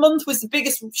once a month was the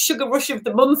biggest sugar rush of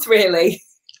the month, really.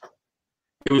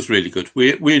 It was really good.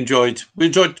 We enjoyed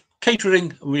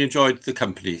catering, and we enjoyed the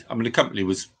company. I mean, the company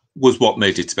was what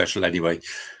made it special anyway.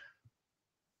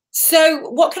 So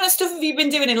what kind of stuff have you been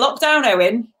doing in lockdown,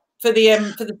 Owen, for the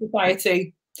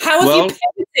society? How have you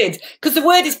pivoted? Because the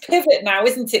word is pivot now,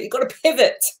 isn't it? You've got to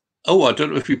pivot. Oh, I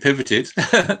don't know if we pivoted.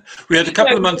 We had a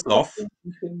couple of months off.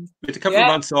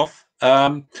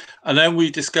 And then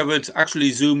we discovered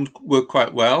actually Zoom worked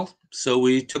quite well. So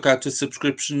we took out a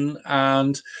subscription,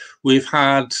 and we've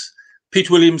had Pete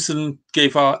Williamson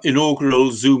gave our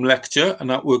inaugural Zoom lecture, and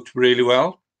that worked really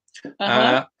well.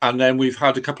 And then we've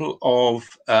had a couple of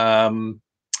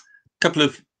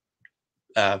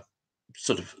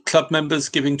sort of club members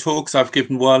giving talks. I've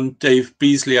given one. Dave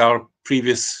Beasley, our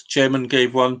previous chairman,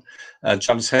 gave one.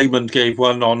 Janice Haymond gave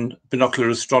one on binocular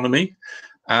astronomy.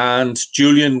 And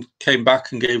Julian came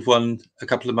back and gave one a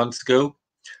couple of months ago.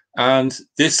 And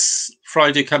this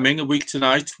Friday coming, a week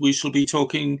tonight, we shall be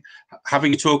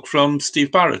having a talk from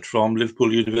Steve Barrett from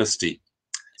Liverpool University.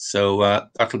 So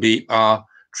that'll be our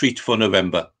treat for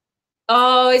November.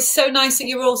 Oh, it's so nice that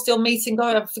you're all still meeting.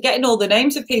 God, I'm forgetting all the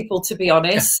names of people, to be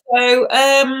honest. So,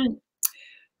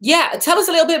 yeah, tell us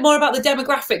a little bit more about the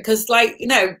demographic, because, like, you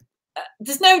know,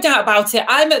 there's no doubt about it.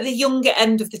 I'm at the younger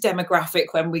end of the demographic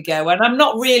when we go, and I'm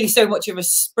not really so much of a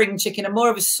spring chicken. I'm more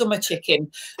of a summer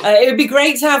chicken. It would be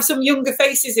great to have some younger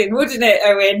faces in, wouldn't it,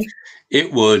 Owen?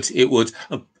 It would. It would.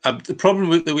 The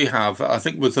problem that we have, I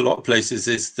think, with a lot of places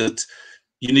is that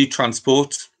you need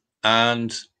transport,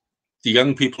 and the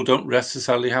young people don't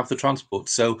necessarily have the transport.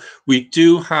 So we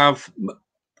do have,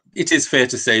 it is fair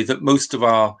to say that most of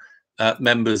our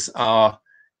members are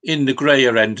in the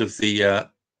greyer end of the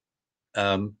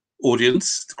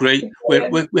audience. Grey,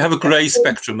 we have a grey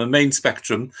spectrum, a main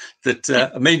spectrum, that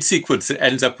a main sequence that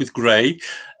ends up with grey.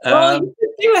 Well, you could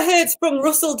do a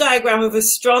Hertzsprung-Russell diagram of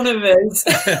astronomers.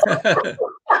 That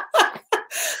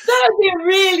would be a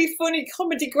really funny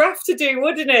comedy graph to do,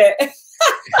 wouldn't it?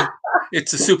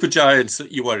 It's the supergiants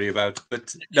that you worry about,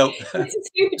 but no. It's a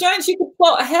supergiants. You could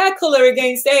plot hair colour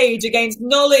against age, against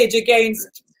knowledge,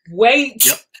 against weight.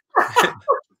 Yep.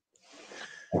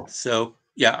 So,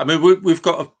 yeah, I mean, we've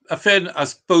got a fair, I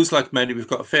suppose, like many, we've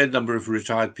got a fair number of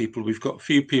retired people. We've got a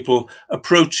few people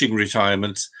approaching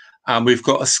retirement, and we've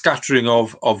got a scattering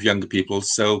of younger people.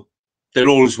 So they're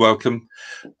always welcome.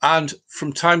 And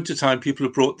from time to time, people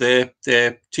have brought their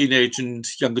teenage and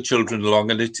younger children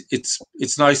along, and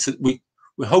it's nice that we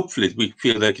hopefully we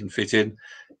feel they can fit in.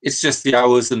 It's just the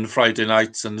hours and the Friday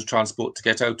nights and the transport to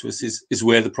get out to us is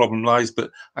where the problem lies.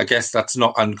 But I guess that's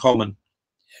not uncommon.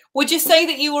 Would you say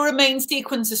that you were a main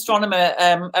sequence astronomer,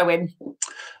 Owen?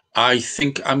 I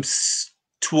think I'm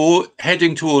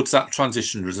heading towards that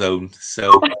transition zone.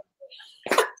 So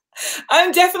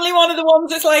I'm definitely one of the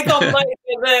ones that's like on like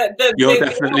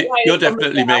you're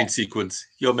definitely main sequence.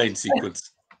 You're main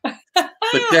sequence.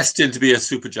 But destined to be a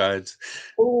supergiant.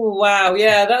 Oh wow,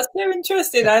 yeah, that's so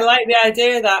interesting. I like the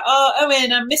idea of that. Oh,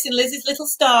 Owen, I'm missing Lizzie's little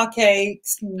star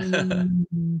cakes.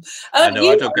 I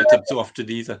know, I don't get them so often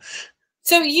either.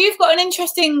 So you've got an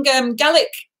interesting Gallic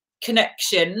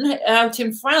connection out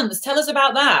in France. Tell us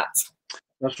about that.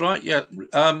 That's right, yeah.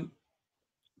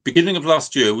 Beginning of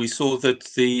last year, we saw that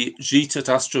the gîte at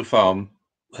Astro Farm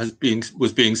was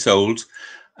being sold,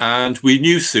 and we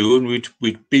knew Sue, and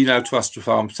we'd been out to Astro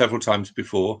Farm several times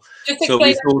before. Just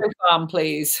explain Astro Farm,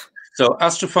 please. So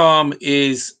Astro Farm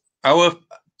is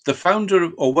the founder,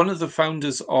 or one of the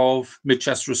founders of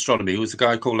Mid-Cheshire Astronomy, was a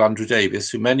guy called Andrew Davis,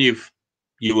 who many of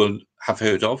you will have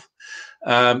heard of.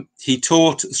 He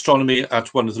taught astronomy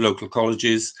at one of the local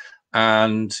colleges,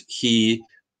 and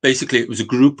basically it was a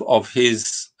group of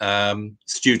his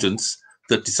students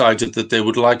that decided that they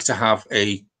would like to have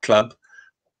a club.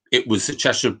 It was a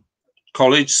Cheshire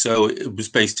college, so it was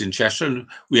based in Cheshire, and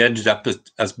we ended up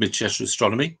as Mid-Cheshire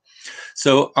Astronomy.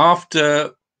 So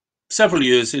after several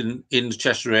years in the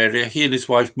Cheshire area, he and his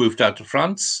wife moved out to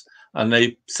France, and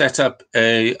they set up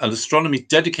an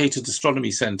dedicated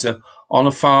astronomy centre on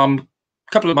a farm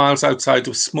a couple of miles outside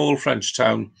of a small French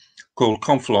town called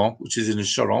Conflans, which is in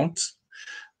Charente.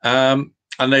 And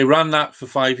they ran that for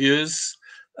 5 years.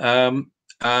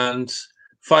 And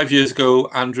 5 years ago,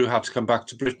 Andrew had to come back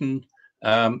to Britain,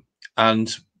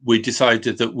 and we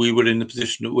decided that we were in a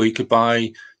position that we could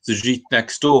buy the gîte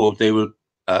next door. They were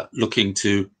looking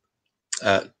to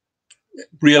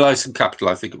realise some capital,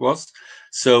 I think it was.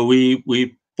 So we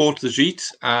bought the gîte.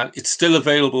 It's still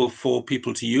available for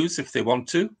people to use if they want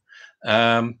to,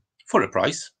 for a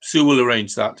price. Sue will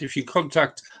arrange that. If you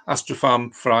contact Astro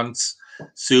Farm France,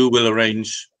 Sue will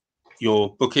arrange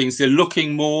your bookings. They're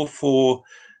looking more for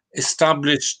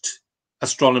established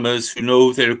astronomers who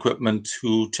know their equipment,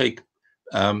 who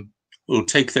will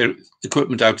take their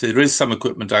equipment out. There is some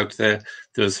equipment out there.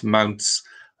 There's mounts,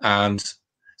 and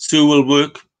Sue will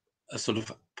work a sort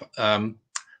of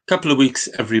couple of weeks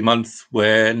every month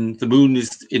when the moon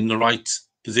is in the right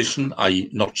position, i.e.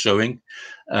 not showing,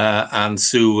 and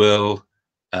Sue will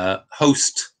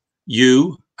host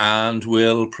you and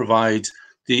will provide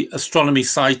the astronomy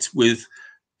site with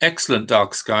excellent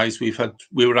dark skies. We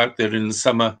were out there in the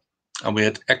summer, and we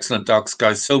had excellent dark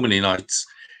skies so many nights.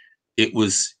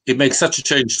 It makes such a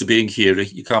change to being here.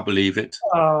 You can't believe it.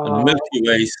 And the Milky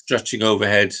Way stretching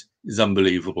overhead is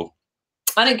unbelievable.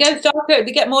 And it goes darker.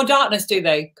 They get more darkness, do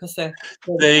they? Because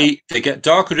they get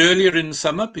darker earlier in the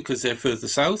summer because they're further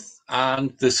south,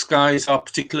 and the skies are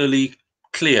particularly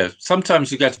clear.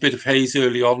 Sometimes you get a bit of haze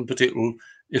early on, but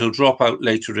it'll drop out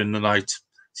later in the night.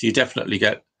 So you definitely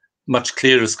get much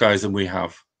clearer skies than we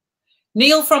have.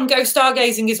 Neil from Go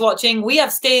Stargazing is watching. We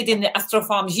have stayed in the Astro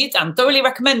Farm gîte and thoroughly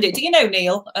recommend it. Do you know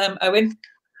Neil, Owen?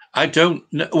 I don't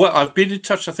know. Well, I've been in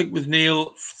touch, I think, with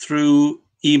Niall through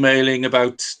emailing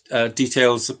about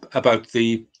details about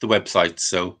the website.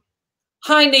 So,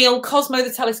 hi Neil, Cosmo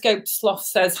the Telescope Sloth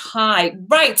says hi.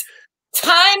 Right,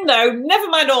 time though. Never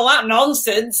mind all that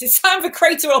nonsense. It's time for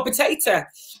Crater or Potato.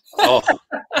 oh,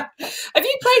 Have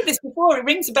you played this before? It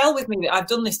rings a bell with me. I've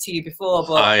done this to you before,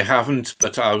 but I haven't.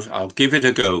 But I'll give it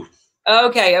a go.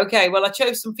 Okay. Well, I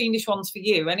chose some fiendish ones for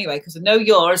you anyway, because I know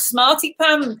you're a smarty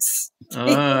pants.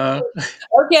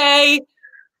 Okay.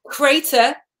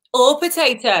 Crater or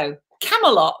Potato?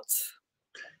 Camelot.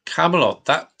 Camelot.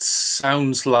 That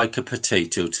sounds like a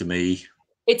potato to me.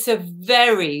 It's a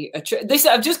very this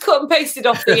I've just cut and pasted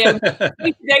off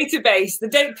the database,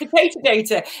 the potato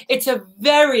data. It's a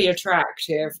very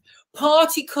attractive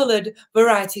party-coloured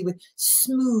variety with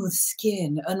smooth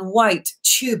skin and white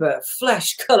tuber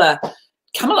flesh colour.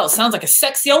 Camelot sounds like a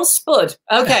sexy old spud.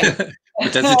 Okay.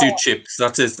 But does it do chips?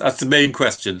 That's the main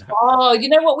question. Oh, you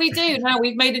know what we do now?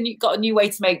 We've got a new way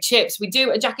to make chips. We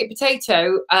do a jacket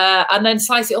potato and then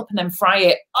slice it up and then fry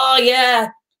it. Oh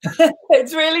yeah.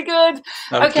 It's really good.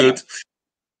 Sounds good.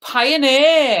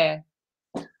 Pioneer.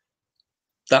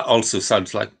 That also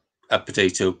sounds like a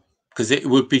potato, because it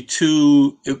would be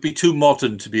too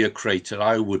modern to be a crater,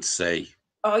 I would say.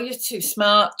 Oh, you're too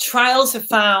smart. Trials have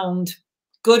found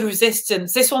good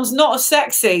resistance. This one's not as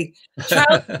sexy.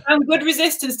 Trials have found good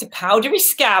resistance to powdery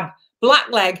scab,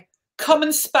 blackleg,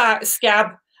 common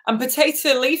scab, and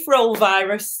potato leaf roll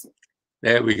virus.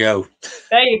 There we go.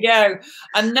 There you go.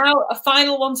 And now a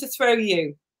final one to throw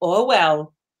you.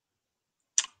 Orwell.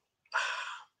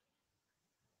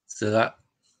 So that,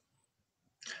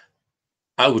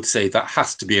 I would say that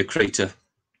has to be a crater.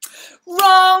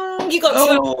 Wrong. You got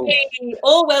two.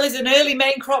 Orwell is an early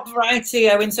main crop variety,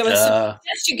 Owen. So I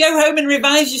suggest you go home and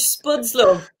revise your spuds,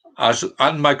 love.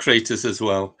 And my craters as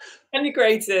well. And your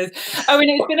craters. Owen,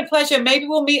 it's been a pleasure. Maybe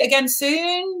we'll meet again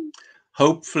soon.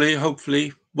 Hopefully,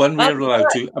 when we're allowed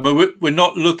to. I mean, we're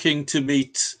not looking to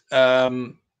meet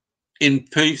in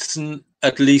person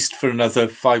at least for another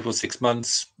 5 or 6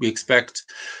 months, we expect.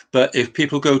 But if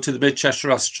people go to the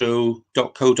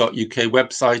midcheshireastro.co.uk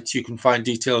website, you can find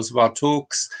details of our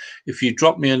talks. If you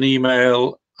drop me an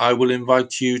email, I will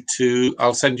invite you to,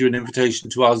 I'll send you an invitation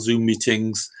to our Zoom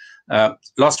meetings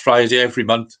last Friday every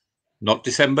month, not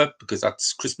December, because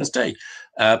that's Christmas Day.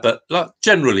 But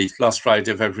generally, last Friday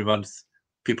of every month,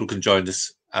 people can join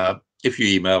us if you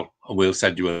email, and we'll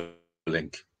send you a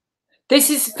link. This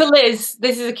is for Liz.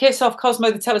 This is a kiss off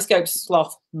Cosmo the Telescope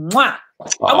Sloth. Mwah!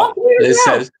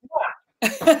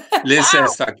 Liz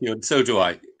says thank you, and so do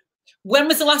I. When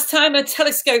was the last time a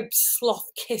telescope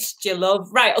sloth kissed you, love?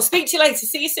 Right, I'll speak to you later.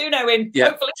 See you soon, Owen.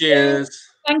 Yeah, cheers.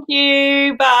 Thank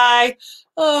you. Bye.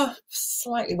 Oh,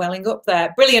 slightly welling up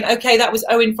there. Brilliant. Okay, that was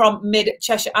Owen from Mid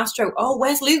Cheshire Astro. Oh,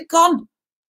 where's Luke gone?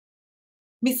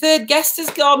 My third guest has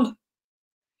gone.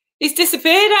 He's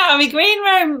disappeared out of my green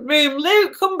room.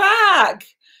 Luke, come back.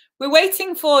 We're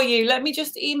waiting for you. Let me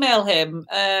just email him.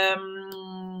 My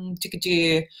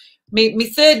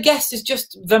third guest is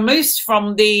just vamoosed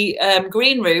from the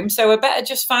green room, so I better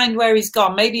just find where he's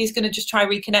gone. Maybe he's going to just try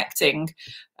reconnecting.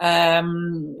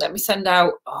 Let me send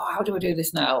out. Oh, how do I do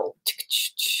this now?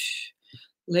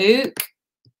 Luke.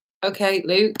 Okay,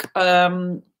 Luke.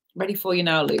 Ready for you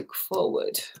now, Luke.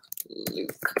 Forward.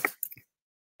 Luke.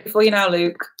 Ready for you now,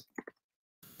 Luke.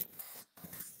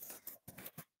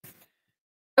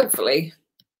 Hopefully,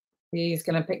 he's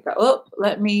going to pick that up.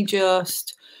 Let me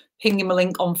just ping him a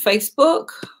link on Facebook.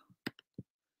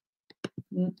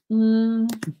 Who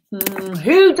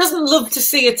doesn't love to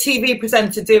see a TV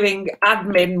presenter doing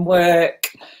admin work?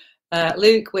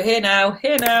 Luke, we're here now.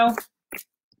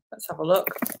 Let's have a look.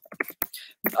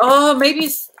 Oh, maybe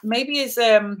his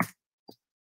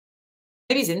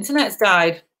internet's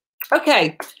died.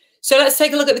 Okay, so let's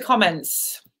take a look at the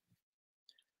comments.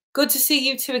 Good to see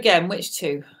you two again. Which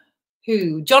two?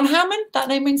 Who? John Hammond? That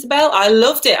name rings a bell. I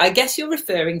loved it. I guess you're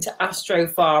referring to Astro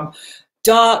Farm.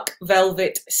 Dark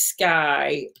Velvet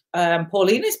Sky.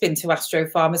 Paulina's been to Astro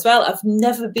Farm as well. I've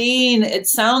never been. It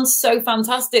sounds so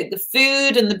fantastic. The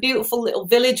food and the beautiful little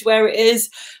village where it is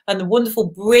and the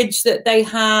wonderful bridge that they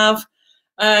have.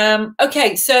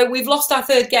 Okay, so we've lost our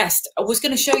third guest. I was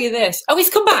going to show you this. Oh, he's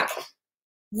come back.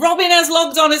 Robin has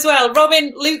logged on as well.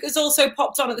 Robin, Luke has also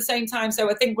popped on at the same time, so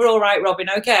I think we're all right, Robin.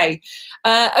 Okay.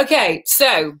 Okay,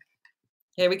 so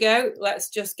here we go. Let's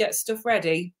just get stuff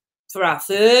ready for our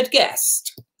third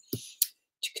guest.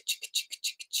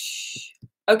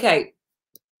 Okay.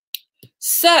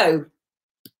 So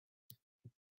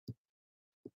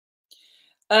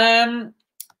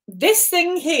this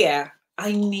thing here,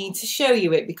 I need to show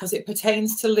you it because it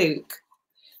pertains to Luke.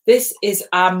 This is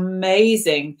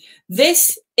amazing.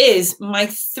 This is my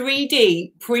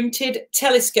 3D printed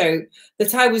telescope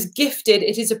that I was gifted.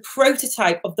 It is a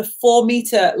prototype of the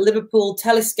 4-meter Liverpool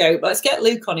telescope. Let's get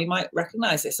Luke on. He might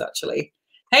recognize this actually.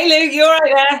 Hey Luke, you all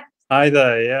right there? Hi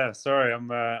there. Yeah, sorry,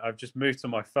 I've just moved to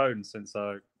my phone since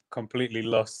I completely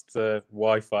lost the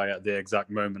Wi-Fi at the exact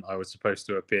moment I was supposed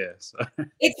to appear. So.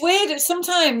 It's weird.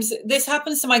 Sometimes this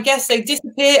happens to my guests. They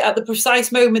disappear at the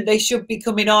precise moment they should be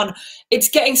coming on. It's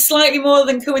getting slightly more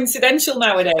than coincidental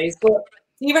nowadays. But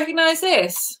do you recognise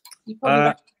this? You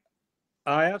probably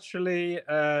I actually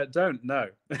don't know.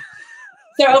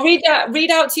 So I'll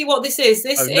read out to you what this is.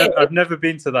 I've never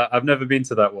been to that. I've never been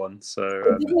to that one. So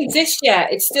it doesn't exist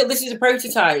yet. This is a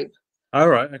prototype. All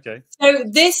right. Okay. So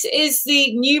this is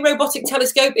the new robotic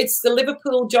telescope. It's the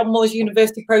Liverpool John Moores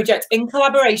University project in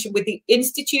collaboration with the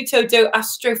Instituto de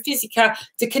Astrofísica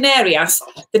de Canarias,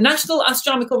 the National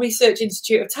Astronomical Research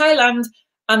Institute of Thailand,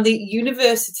 and the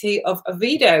University of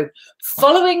Oviedo.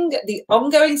 Following the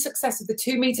ongoing success of the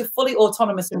 2-meter fully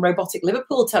autonomous and robotic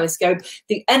Liverpool telescope,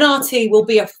 the NRT will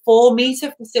be a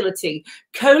 4-meter facility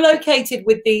co-located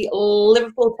with the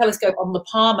Liverpool telescope on La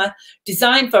Palma,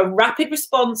 designed for rapid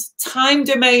response time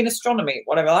domain astronomy,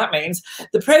 whatever that means.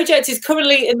 The project is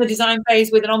currently in the design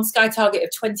phase with an on-sky target of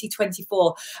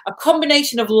 2024. A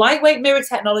combination of lightweight mirror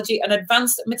technology and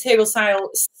advanced material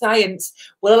science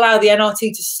will allow the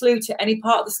NRT to slew to any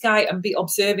part of the sky and be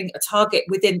observing a target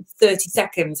within 30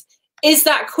 seconds. Is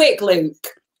that quick, Luke?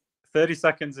 30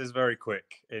 seconds is very quick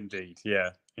indeed.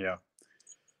 Yeah.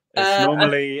 It's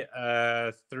normally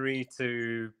 3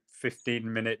 to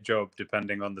 15-minute job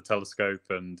depending on the telescope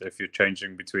and if you're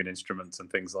changing between instruments and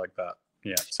things like that.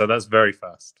 Yeah, so that's very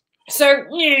fast. So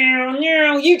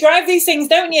you drive these things,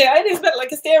 don't you? It is a bit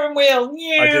like a steering wheel.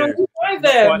 I do. You drive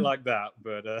Not them. quite like that,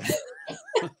 but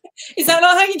is that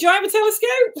not how you drive a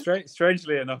telescope?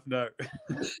 Strangely enough, no.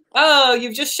 Oh,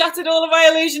 you've just shattered all of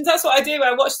my illusions. That's what I do.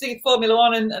 I watch the Formula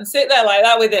One and sit there like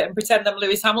that with it and pretend I'm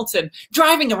Lewis Hamilton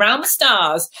driving around the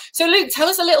stars. So Luke, tell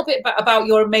us a little bit about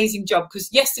your amazing job,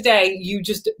 because yesterday you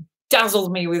just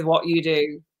dazzled me with what you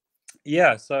do.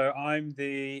 Yeah, so I'm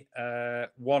the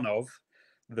one of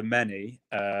the many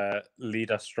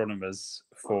lead astronomers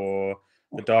for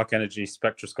the dark energy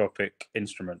spectroscopic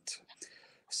instrument.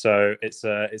 So it's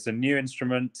a new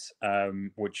instrument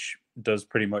which does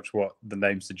pretty much what the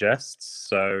name suggests.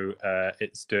 So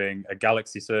it's doing a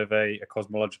galaxy survey, a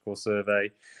cosmological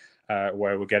survey,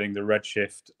 where we're getting the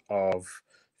redshift of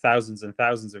thousands and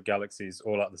thousands of galaxies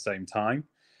all at the same time.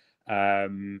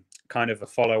 Kind of a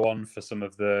follow-on for some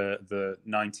of the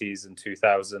 90s and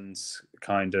 2000s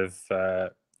kind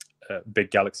of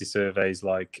big galaxy surveys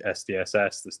like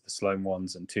SDSS, the Sloan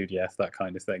ones, and 2DF, that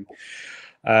kind of thing.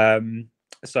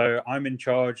 So I'm in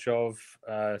charge of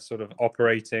sort of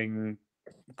operating,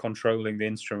 controlling the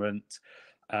instrument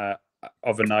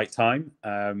of a night time,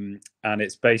 and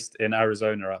it's based in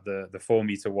Arizona at the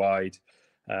 4-meter wide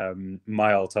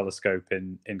Niall telescope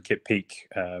in Kitt Peak,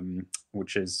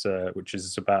 which is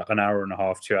about an hour and a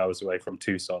half, 2 hours away from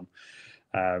Tucson,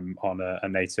 on a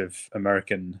Native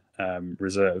American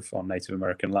reserve on Native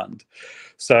American land.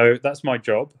 So that's my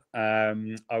job.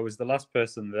 I was the last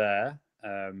person there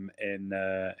in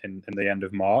the end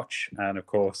of March, and of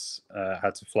course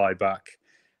had to fly back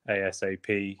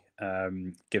ASAP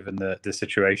given the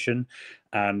situation,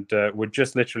 and we're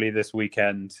just literally this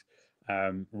weekend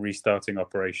restarting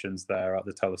operations there at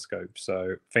the telescope.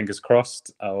 So fingers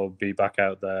crossed I'll be back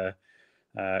out there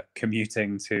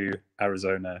commuting to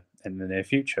Arizona in the near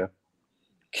future.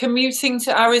 Commuting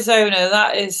to Arizona,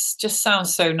 that is just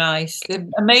sounds so nice. The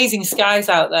amazing skies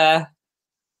out there.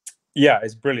 Yeah,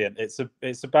 it's brilliant.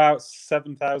 It's about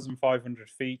 7,500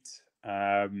 feet.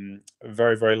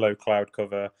 Very, very low cloud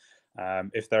cover.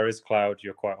 If there is cloud,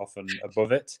 you're quite often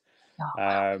above it.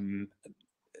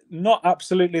 Not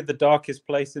absolutely the darkest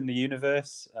place in the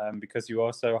universe, because you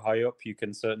are so high up. You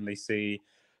can certainly see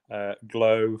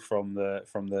glow from the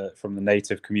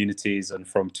native communities and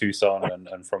from Tucson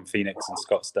and from Phoenix and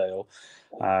Scottsdale.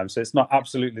 So it's not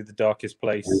absolutely the darkest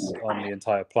place on the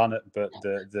entire planet, but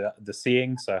the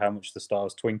seeing, so how much the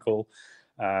stars twinkle,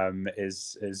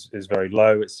 is very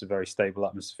low. It's a very stable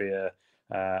atmosphere,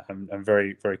 and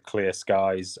very, very clear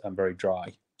skies and very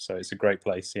dry. So it's a great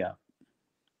place. Yeah.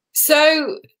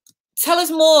 So tell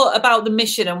us more about the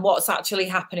mission and what's actually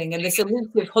happening in this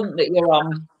elusive hunt that you're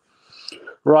on.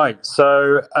 Right.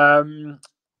 So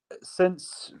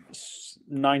since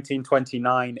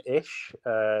 1929-ish,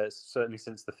 certainly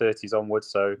since the 30s onwards,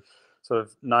 so sort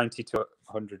of 90 to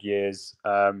 100 years,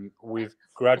 we've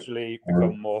gradually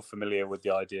become more familiar with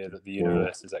the idea that the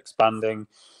universe is expanding,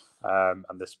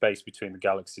 and the space between the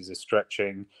galaxies is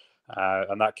stretching.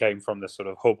 And that came from the sort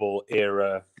of Hubble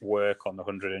era work on the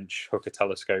 100-inch Hooker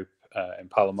telescope in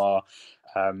Palomar,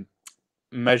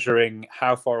 measuring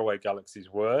how far away galaxies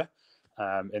were.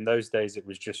 In those days, it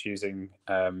was just using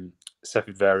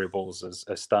Cepheid variables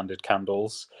as standard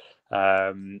candles,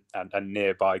 and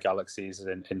nearby galaxies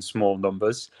in small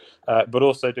numbers, but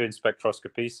also doing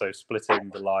spectroscopy, so splitting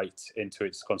the light into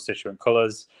its constituent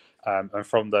colors, and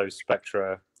from those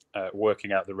spectra,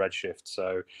 working out the redshift,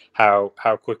 so how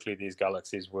quickly these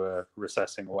galaxies were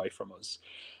recessing away from us.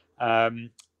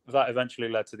 That eventually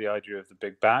led to the idea of the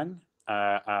Big Bang,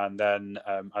 and then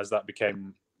as that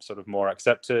became sort of more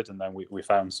accepted, and then we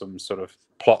found some sort of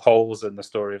plot holes in the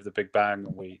story of the Big Bang,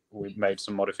 and we made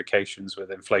some modifications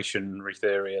with inflationary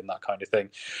theory and that kind of thing.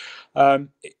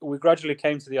 We gradually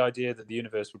came to the idea that the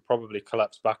universe would probably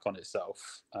collapse back on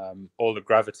itself. All the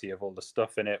gravity of all the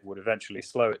stuff in it would eventually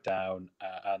slow it down,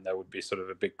 and there would be sort of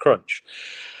a big crunch.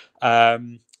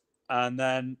 And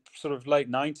then sort of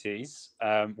late 90s,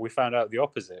 we found out the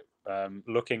opposite.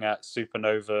 Looking at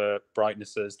supernova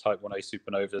brightnesses, type 1a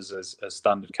supernovas as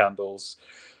standard candles,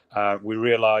 we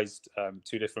realized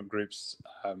two different groups,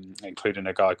 including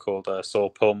a guy called Saul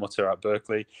Perlmutter at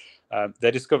Berkeley,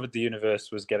 they discovered the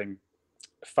universe was getting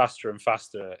faster and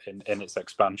faster in its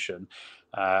expansion,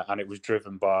 and it was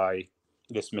driven by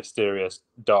this mysterious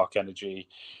dark energy.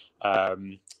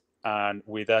 And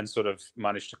we then sort of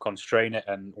managed to constrain it,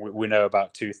 and we know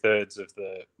about 2/3 of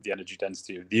the energy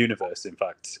density of the universe, in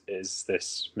fact, is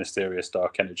this mysterious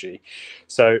dark energy.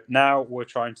 So now we're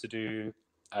trying to do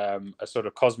a sort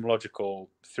of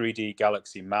cosmological 3D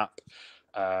galaxy map,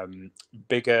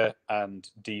 bigger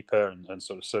and deeper and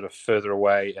sort of further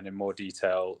away and in more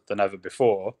detail than ever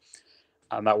before.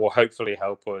 And that will hopefully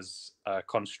help us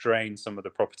constrain some of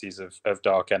the properties of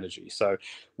dark energy. So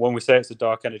when we say it's a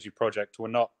dark energy project, we're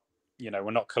not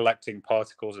collecting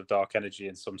particles of dark energy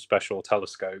in some special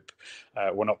telescope.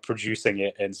 We're not producing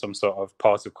it in some sort of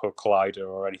particle collider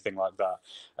or anything like that.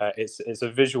 It's a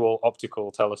visual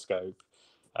optical telescope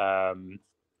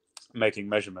making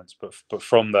measurements, but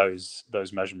from those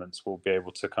measurements, we'll be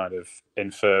able to kind of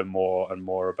infer more and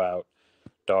more about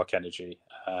dark energy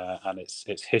and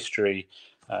its history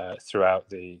throughout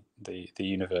the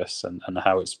universe, and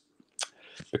how it's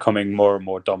becoming more and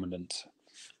more dominant,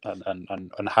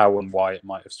 and how and why it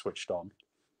might have switched on.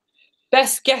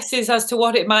 Best guesses as to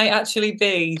what it might actually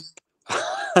be?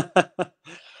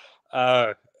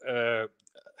 I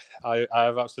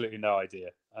have absolutely no idea.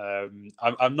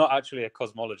 I'm not actually a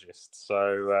cosmologist,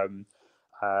 so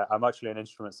I'm actually an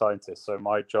instrument scientist. So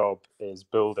my job is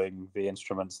building the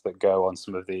instruments that go on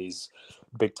some of these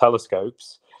big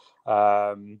telescopes.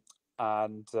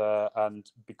 And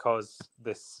because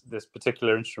this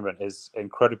particular instrument is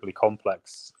incredibly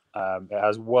complex, it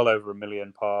has well over 1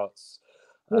 million parts,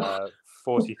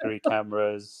 43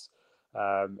 cameras,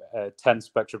 10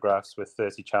 spectrographs with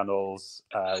 30 channels.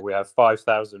 We have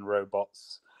 5,000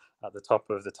 robots at the top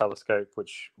of the telescope,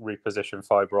 which reposition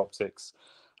fiber optics.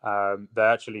 They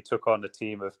actually took on a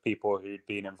team of people who'd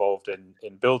been involved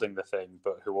in building the thing,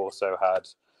 but who also had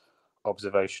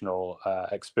observational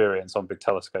experience on big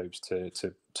telescopes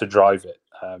to drive it,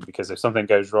 because if something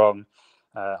goes wrong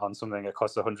on something that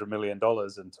costs $100 million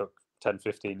and took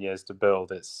 10-15 years to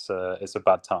build, it's a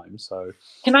bad time. So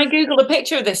can I Google a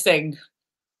picture of this thing?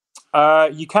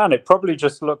 You can. It probably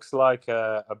just looks like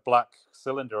a black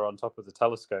cylinder on top of the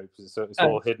telescope, so it's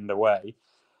all hidden away.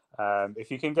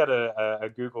 If you can get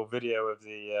a Google video of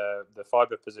the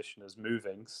fiber positioners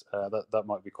moving, that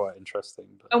might be quite interesting.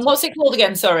 But, and what's it called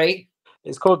again? Sorry.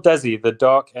 It's called DESI, the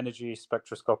Dark Energy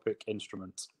Spectroscopic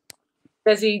Instrument.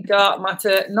 DESI Dark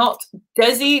Matter, not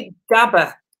DESI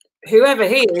Dabber. Whoever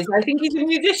he is, I think he's a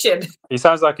musician. He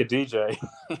sounds like a DJ.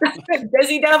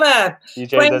 DESI Dabber.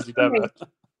 DJ DESI Dabber.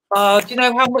 Oh, do you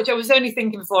know how much I was only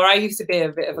thinking before? I used to be a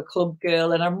bit of a club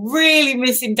girl, and I'm really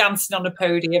missing dancing on a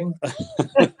podium.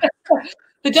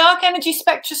 The Dark Energy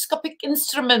Spectroscopic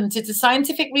Instrument. It's a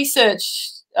scientific research.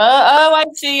 Oh, I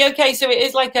see. Okay, so it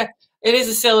is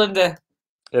a cylinder.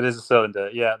 It is a cylinder.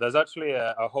 Yeah, there's actually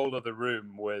a whole other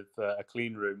room with a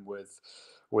clean room with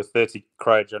 30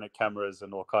 cryogenic cameras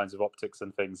and all kinds of optics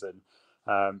and things in.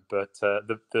 But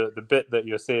the bit that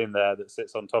you're seeing there that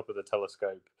sits on top of the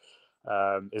telescope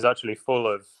is actually full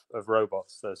of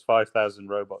robots. There's 5,000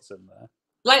 robots in there.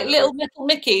 Like little metal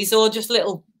Mickeys, or just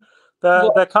little?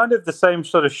 They're kind of the same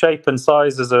sort of shape and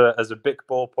size as a Bic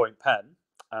ballpoint pen,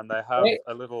 and they have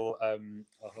a little.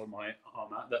 I'll hold my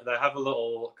arm out. They have a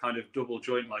little kind of double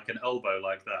joint, like an elbow,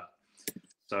 like that.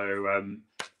 So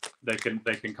they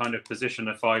can kind of position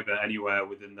a fiber anywhere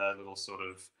within their little sort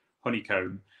of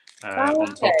honeycomb, on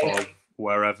top of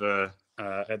wherever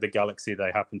the galaxy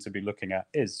they happen to be looking at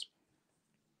is.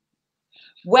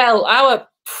 Well, our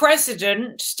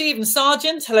president, Stephen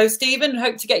Sargent, hello Stephen,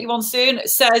 hope to get you on soon,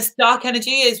 says dark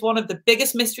energy is one of the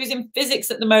biggest mysteries in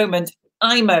physics at the moment.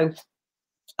 I know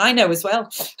as well.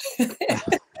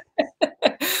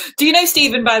 Do you know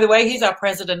Stephen, by the way? He's our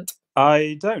president.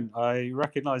 I don't. I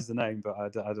recognise the name, but I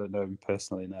don't know him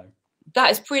personally, no.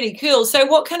 That is pretty cool. So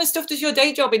what kind of stuff does your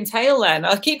day job entail then?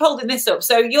 I'll keep holding this up.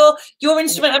 So your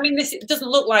instrument, I mean, this, it doesn't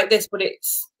look like this, but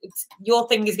it's your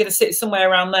thing is going to sit somewhere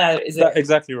around there, is it?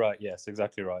 Exactly right. Yes,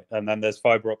 exactly right. And then there's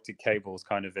fibre optic cables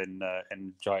kind of in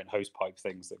giant hose pipe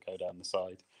things that go down the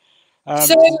side.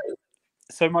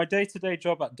 So my day-to-day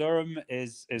job at Durham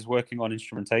is working on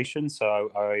instrumentation.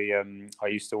 So I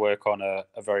used to work on a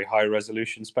very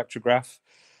high-resolution spectrograph,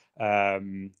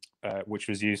 which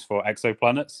was used for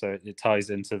exoplanets. So it ties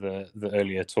into the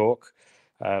earlier talk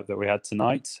that we had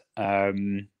tonight,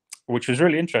 which was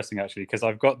really interesting actually, because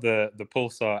I've got the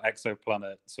Pulsar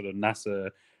exoplanet sort of NASA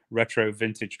retro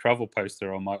vintage travel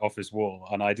poster on my office wall,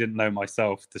 and I didn't know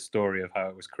myself the story of how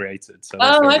it was created. So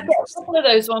I've got a couple of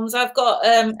those ones. I've got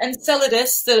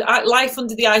Enceladus, the Life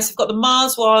Under the Ice. I've got the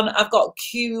Mars one. I've got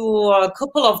a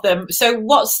couple of them. So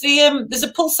what's the there's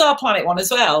a Pulsar planet one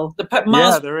as well. The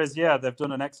Mars. Yeah, there is. Yeah, they've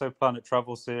done an exoplanet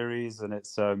travel series, and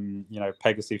it's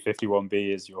Pegasi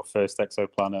 51b is your first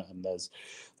exoplanet, and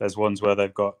there's ones where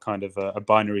they've got kind of a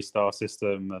binary star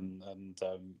system, and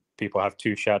people have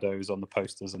two shadows on the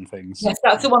posters and things. Yes,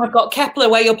 that's the one I've got. Kepler,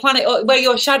 where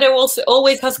your shadow also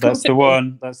always has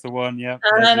company. That's the one. Yeah.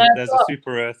 There's a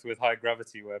super Earth with high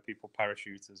gravity where people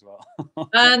parachute as well.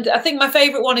 And I think my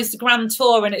favourite one is the Grand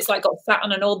Tour, and it's like got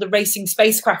Saturn and all the racing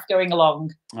spacecraft going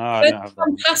along. They're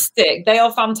fantastic. They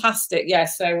are fantastic.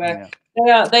 Yes.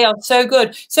 Yeah, so they are so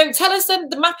good. So tell us then,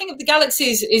 the mapping of the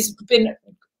galaxies has been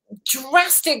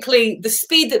drastically, the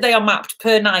speed that they are mapped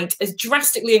per night has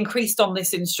drastically increased on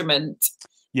this instrument.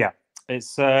 Yeah,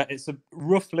 it's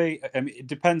roughly, it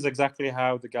depends exactly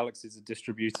how the galaxies are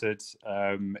distributed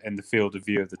in the field of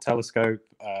view of the telescope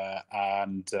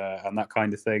and that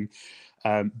kind of thing,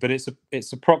 but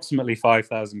it's approximately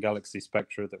 5,000 galaxy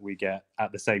spectra that we get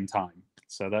at the same time.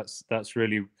 So that's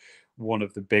really one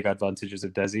of the big advantages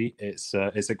of DESI.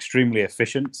 It's extremely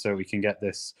efficient, so we can get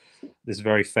this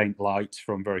very faint light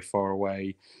from very far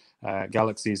away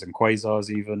galaxies and quasars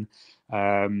even,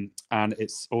 and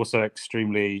it's also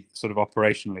extremely sort of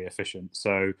operationally efficient.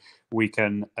 So we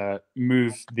can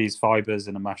move these fibers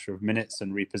in a matter of minutes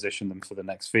and reposition them for the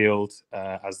next field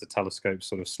as the telescope's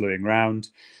sort of slewing round,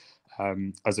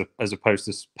 as opposed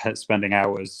to spending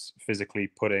hours physically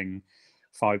putting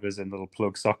fibers in little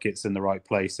plug sockets in the right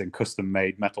place and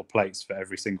custom-made metal plates for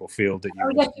every single field that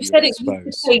you said it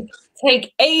used to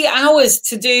take 8 hours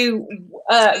to do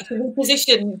to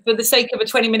reposition for the sake of a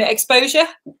 20-minute exposure.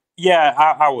 Yeah,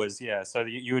 hours. Yeah, so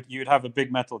you'd have a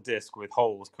big metal disc with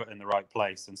holes cut in the right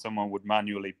place, and someone would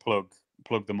manually plug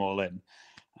them all in,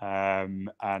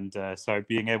 so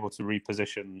being able to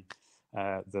reposition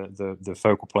the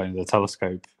focal plane of the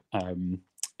telescope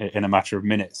in a matter of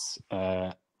minutes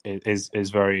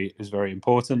is very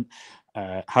important.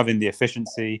 Having the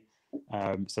efficiency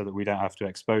so that we don't have to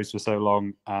expose for so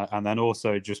long, and then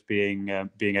also just being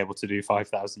able to do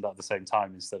 5,000 at the same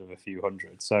time instead of a few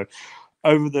hundred. So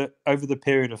over the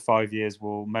period of 5 years,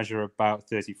 we'll measure about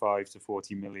 35 to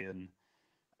 40 million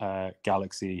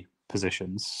galaxy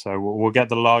positions. So we'll get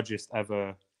the largest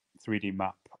ever 3D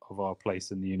map of our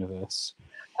place in the universe.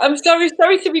 I'm sorry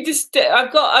to be just.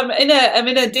 I'm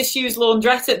in a disused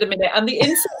laundrette at the minute, and the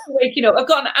insects are waking up. I've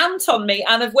got an ant on me,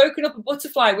 and I've woken up a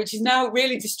butterfly, which is now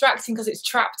really distracting because it's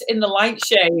trapped in the light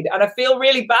shade, and I feel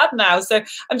really bad now. So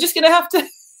I'm just going to have to.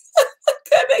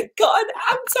 Got an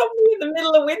ant on me in the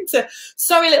middle of winter.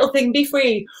 Sorry, little thing, be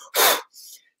free.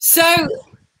 So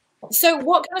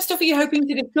what kind of stuff are you hoping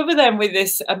to discover then with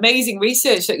this amazing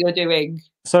research that you're doing?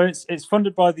 So it's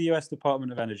funded by the US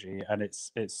Department of Energy, and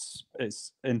its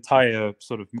entire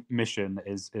sort of mission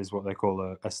is what they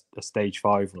call a stage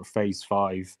 5 or a phase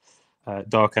 5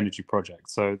 dark energy project.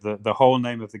 So the whole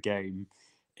name of the game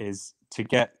is to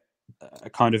get a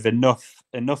kind of enough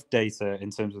data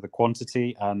in terms of the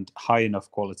quantity and high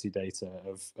enough quality data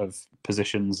of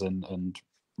positions and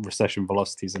recession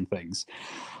velocities and things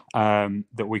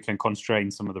that we can constrain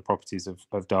some of the properties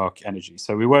of dark energy.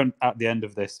 So we won't, at the end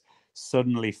of this,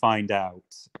 suddenly find out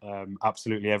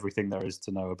absolutely everything there is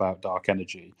to know about dark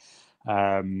energy.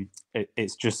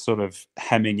 It's just sort of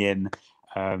hemming in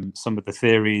some of the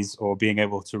theories, or being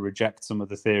able to reject some of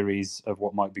the theories of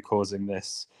what might be causing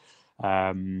this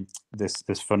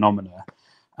this phenomena.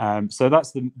 So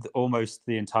that's almost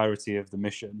the entirety of the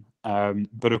mission.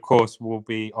 But of course, we'll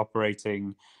be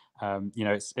operating.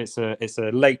 It's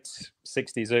a late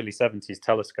 60s, early 70s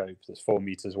telescope that's 4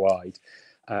 meters wide,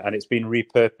 and it's been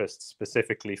repurposed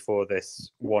specifically for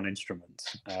this one instrument.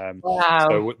 Wow.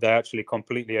 So they actually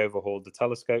completely overhauled the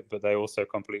telescope, but they also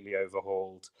completely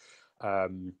overhauled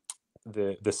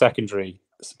the secondary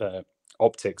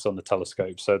optics on the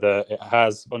telescope. So it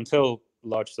has, until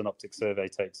Large Sun Optic Survey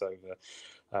takes over,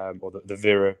 or the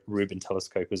Vera Rubin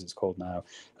telescope as it's called now,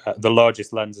 the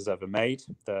largest lenses ever made.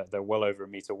 They're well over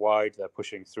 1 meter wide. They're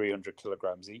pushing 300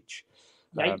 kilograms each.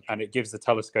 And it gives the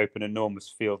telescope an enormous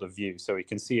field of view, so we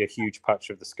can see a huge patch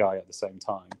of the sky at the same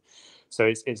time. So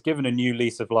it's given a new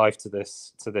lease of life to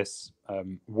this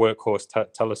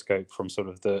workhorse telescope from sort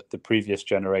of the previous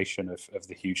generation of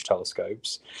the huge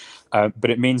telescopes. But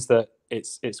it means that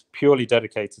it's purely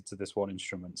dedicated to this one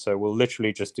instrument. So we'll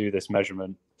literally just do this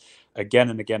measurement again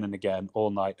and again and again, all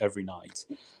night, every night.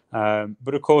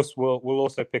 But of course, we'll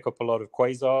also pick up a lot of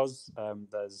quasars.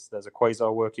 There's a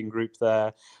quasar working group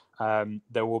there.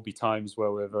 There will be times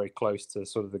where we're very close to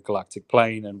sort of the galactic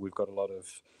plane, and we've got a lot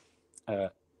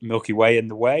of Milky Way in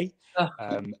the way.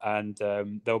 And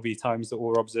there'll be times that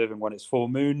we're observing when it's full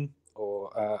moon,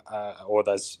 or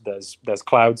there's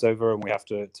clouds over, and we have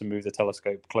to move the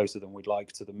telescope closer than we'd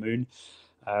like to the moon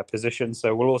position.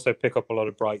 So we'll also pick up a lot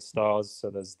of bright stars. So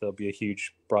there'll be a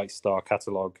huge bright star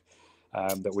catalogue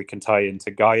that we can tie into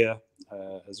Gaia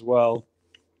as well.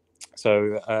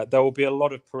 So there will be a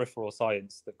lot of peripheral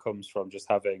science that comes from just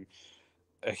having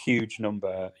a huge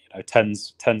number,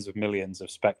 tens of millions of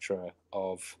spectra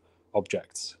of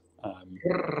objects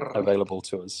available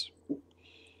to us.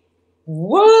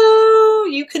 Whoa!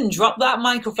 You can drop that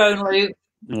microphone, Luke.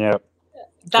 Yeah.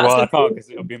 I can't, because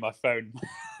it'll be my phone.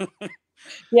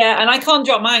 Yeah, and I can't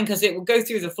drop mine because it will go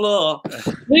through the floor.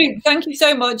 Luke, thank you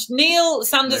so much. Neil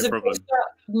Sanders of Go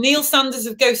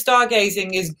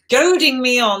Stargazing is goading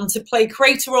me on to play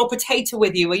Crater or Potato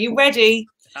with you. Are you ready?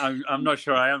 I'm not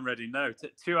sure I am ready. No,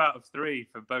 2 out of 3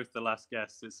 for both the last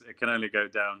guests. It can only go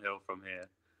downhill from here.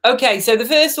 Okay, so the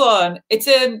first one, it's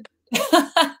a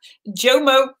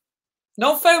Jomo,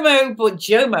 not FOMO, but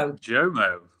Jomo.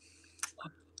 Jomo.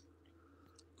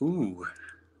 Ooh.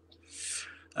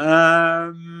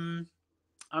 I'm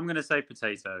going to say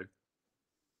potato.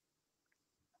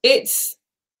 It's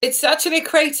actually a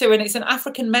crater, and it's an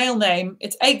African male name.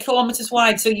 It's 8 kilometers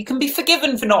wide, so you can be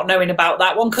forgiven for not knowing about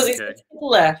that one because it's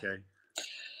particular.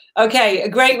 Okay, a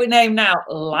great name now.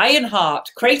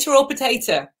 Lionheart, crater or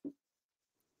potato?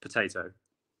 Potato.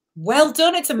 Well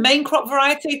done. It's a main crop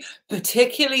variety,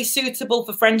 particularly suitable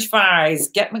for French fries.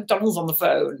 Get McDonald's on the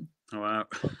phone. Oh, wow.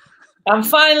 And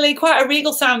finally, quite a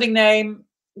regal sounding name,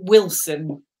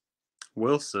 Wilson.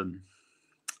 Wilson.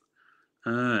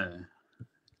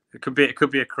 It could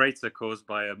be a crater caused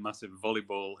by a massive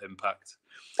volleyball impact.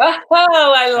 Oh,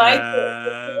 I like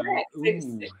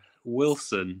it.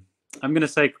 Wilson. I'm going to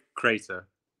say crater.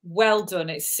 Well done.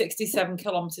 It's 67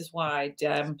 kilometers wide.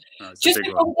 Just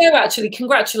before we go, actually,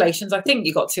 congratulations. I think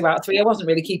you got 2 out of 3. I wasn't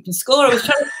really keeping score. I was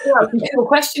trying to figure out some cool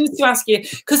questions to ask you,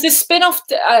 because there's spin-off.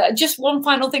 Just one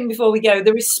final thing before we go.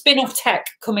 There is spin-off tech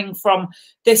coming from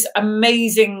this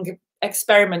amazing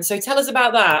experiment. So tell us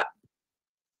about that.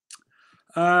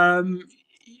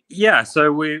 Yeah,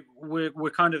 so we're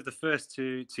kind of the first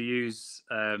to use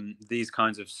these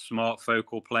kinds of smart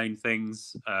focal plane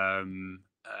things.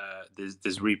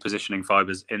 There's repositioning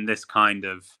fibers in this kind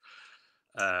of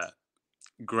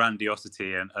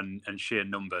grandiosity and sheer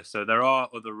number. So there are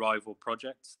other rival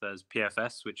projects. There's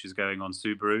PFS, which is going on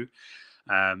Subaru.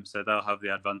 So they'll have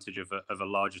the advantage of a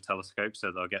larger telescope,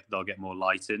 so they'll get more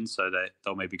light in, so that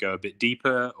they'll maybe go a bit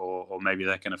deeper, or maybe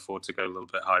they can afford to go a little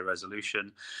bit high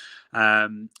resolution.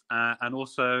 And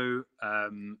also a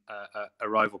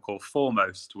rival called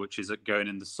Foremost, which is going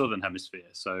in the southern hemisphere.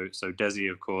 So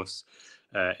DESI, of course,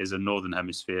 is a northern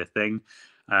hemisphere thing.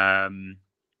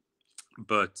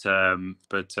 But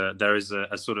there is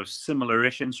a sort of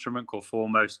similar-ish instrument called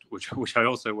Foremost, which I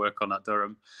also work on at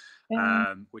Durham.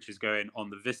 Which is going on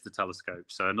the Vista telescope,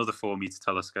 so another 4-meter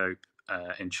telescope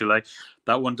in Chile.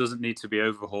 That one doesn't need to be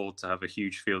overhauled to have a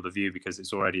huge field of view because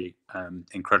it's already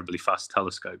incredibly fast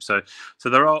telescope. So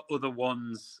there are other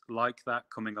ones like that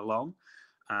coming along.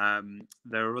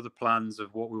 There are other plans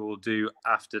of what we will do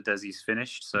after DESI's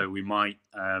finished. So we might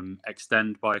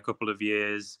extend by a couple of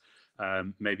years,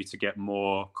 maybe to get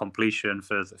more completion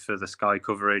for the sky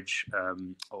coverage,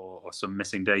 or some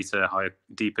missing data,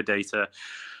 deeper data.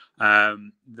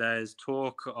 There's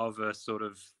talk of a sort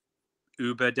of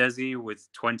uber desi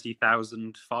with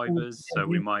 20,000 fibers. So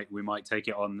we might take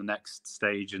it on the next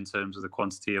stage in terms of the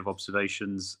quantity of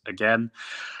observations again.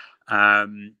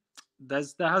 There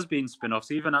has been spin-offs,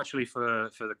 even actually for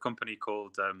the company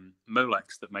called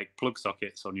Molex that make plug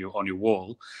sockets on your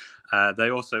wall. They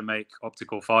also make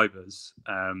optical fibers,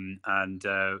 and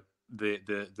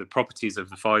the properties of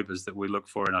the fibers that we look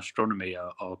for in astronomy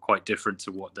are quite different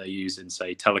to what they use in,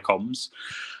 say, telecoms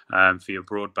for your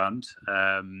broadband.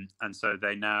 And so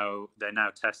they now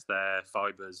test their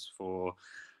fibers for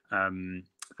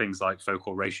things like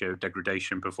focal ratio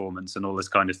degradation performance and all this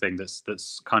kind of thing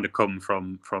that's kind of come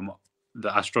from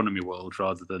the astronomy world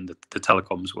rather than the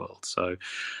telecoms world. So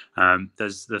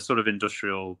there's sort of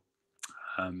industrial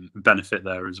benefit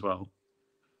there as well.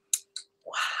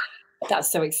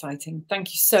 That's so exciting.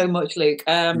 Thank you so much, Luke.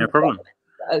 No problem.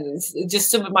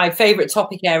 Just some of my favourite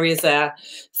topic areas there.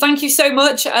 Thank you so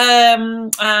much.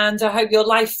 And I hope your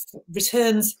life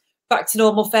returns back to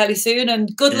normal fairly soon.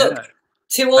 And good luck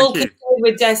to all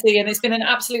with Desi. And it's been an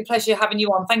absolute pleasure having you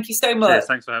on. Thank you so much. Cheers.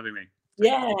 Thanks for having me.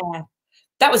 Yeah.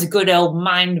 That was a good old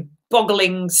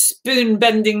mind-boggling,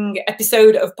 spoon-bending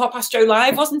episode of Pop Astro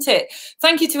Live, wasn't it?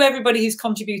 Thank you to everybody who's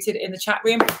contributed in the chat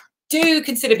room. Do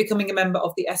consider becoming a member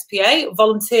of the SPA.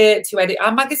 Volunteer to edit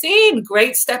our magazine.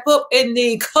 Great step up in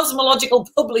the cosmological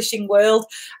publishing world.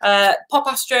 Pop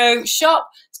Astro shop.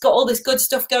 It's got all this good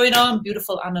stuff going on.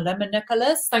 Beautiful Anna Lemon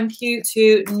necklace. Thank you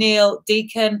to Niall,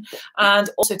 Deacon, and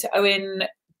also to Owen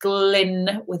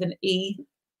Glynn with an E.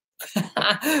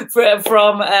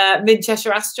 from Mid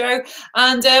Cheshire Astro.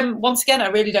 And once again, I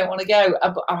really don't want to go.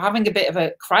 I'm having a bit of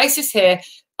a crisis here.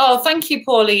 Oh, thank you,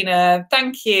 Paulina.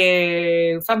 Thank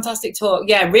you. Fantastic talk.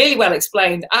 Yeah, really well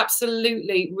explained.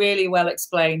 Absolutely, really well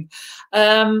explained.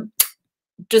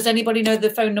 Does anybody know the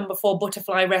phone number for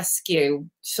Butterfly Rescue?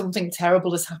 Something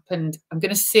terrible has happened. I'm going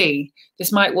to see.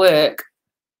 This might work.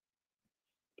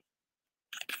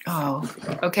 Oh,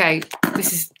 okay.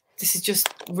 This is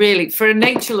just really, for a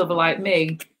nature lover like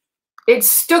me, it's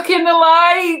stuck in the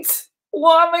light.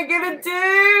 What am I going to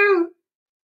do?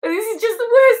 This is just the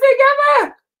worst thing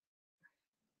ever.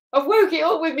 I've woke it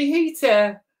up with my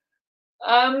heater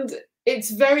and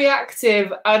it's very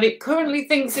active and it currently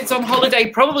thinks it's on holiday,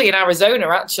 probably in Arizona,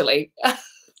 actually.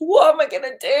 What am I going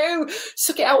to do?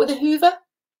 Suck it out with a Hoover?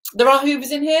 There are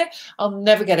Hoovers in here. I'll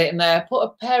never get it in there. Put a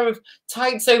pair of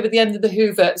tights over the end of the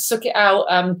Hoover, suck it out.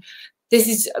 This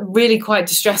is really quite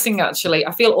distressing, actually.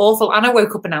 I feel awful. And I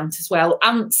woke up an ant as well.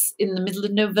 Ants in the middle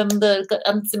of November. Got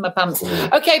ants in my pants.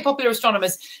 Okay, popular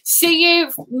astronomers. See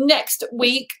you next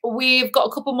week. We've got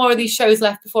a couple more of these shows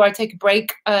left before I take a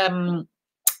break. And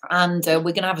we're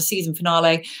going to have a season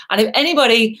finale. And if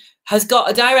anybody has got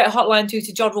a direct hotline to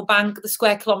Jodrell Bank, the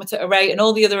Square Kilometre Array, and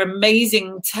all the other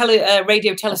amazing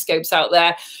radio telescopes out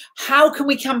there, how can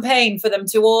we campaign for them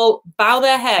to all bow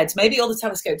their heads? Maybe all the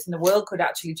telescopes in the world could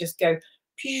actually just go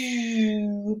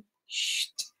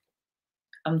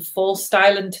and fall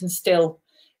silent and still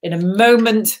in a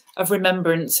moment of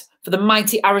remembrance for the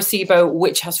mighty Arecibo,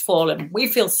 which has fallen. We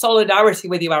feel solidarity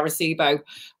with you, Arecibo.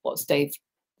 What's Dave?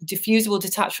 The diffuser will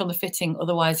detach from the fitting,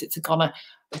 otherwise it's a goner.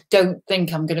 I don't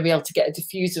think I'm going to be able to get a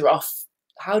diffuser off.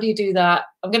 How do you do that?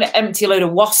 I'm going to empty a load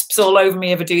of wasps all over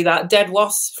me if I do that. Dead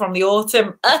wasps from the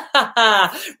autumn.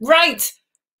 Right.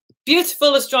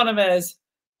 Beautiful astronomers.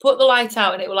 Put the light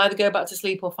out and it will either go back to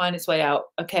sleep or find its way out.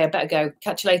 Okay, I better go.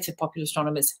 Catch you later, popular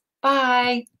astronomers.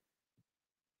 Bye.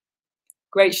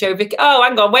 Great show, Vicky. Oh,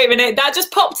 hang on, wait a minute. That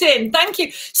just popped in. Thank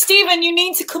you. Stephen, you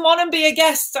need to come on and be a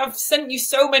guest. I've sent you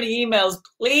so many emails.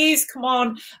 Please come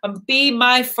on and be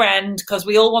my friend because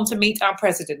we all want to meet our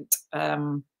president.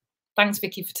 Thanks,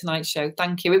 Vicky, for tonight's show.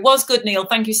 Thank you. It was good, Neil.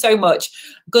 Thank you so much.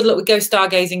 Good luck with Go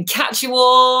Stargazing. Catch you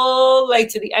all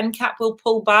later. The end cap will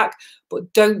pull back,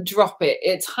 but don't drop it.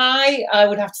 It's high. I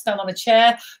would have to stand on a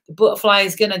chair. The butterfly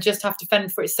is going to just have to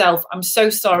fend for itself. I'm so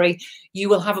sorry. You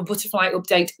will have a butterfly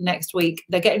update next week.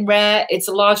 They're getting rare. It's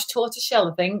a large tortoiseshell,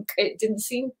 I think. It didn't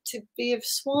seem to be a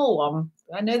small one.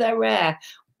 I know they're rare.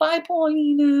 Bye,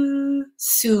 Paulina.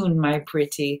 Soon, my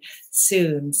pretty.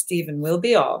 Soon, Stephen will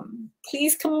be on.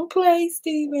 Please come and play,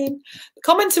 Stephen. The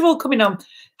comments are all coming on.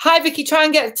 Hi, Vicky. Try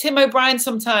and get Tim O'Brien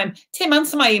sometime. Tim,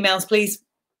 answer my emails, please.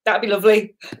 That'd be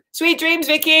lovely. Sweet dreams,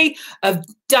 Vicky, of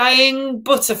dying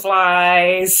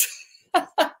butterflies.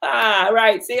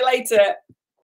 Right, see you later.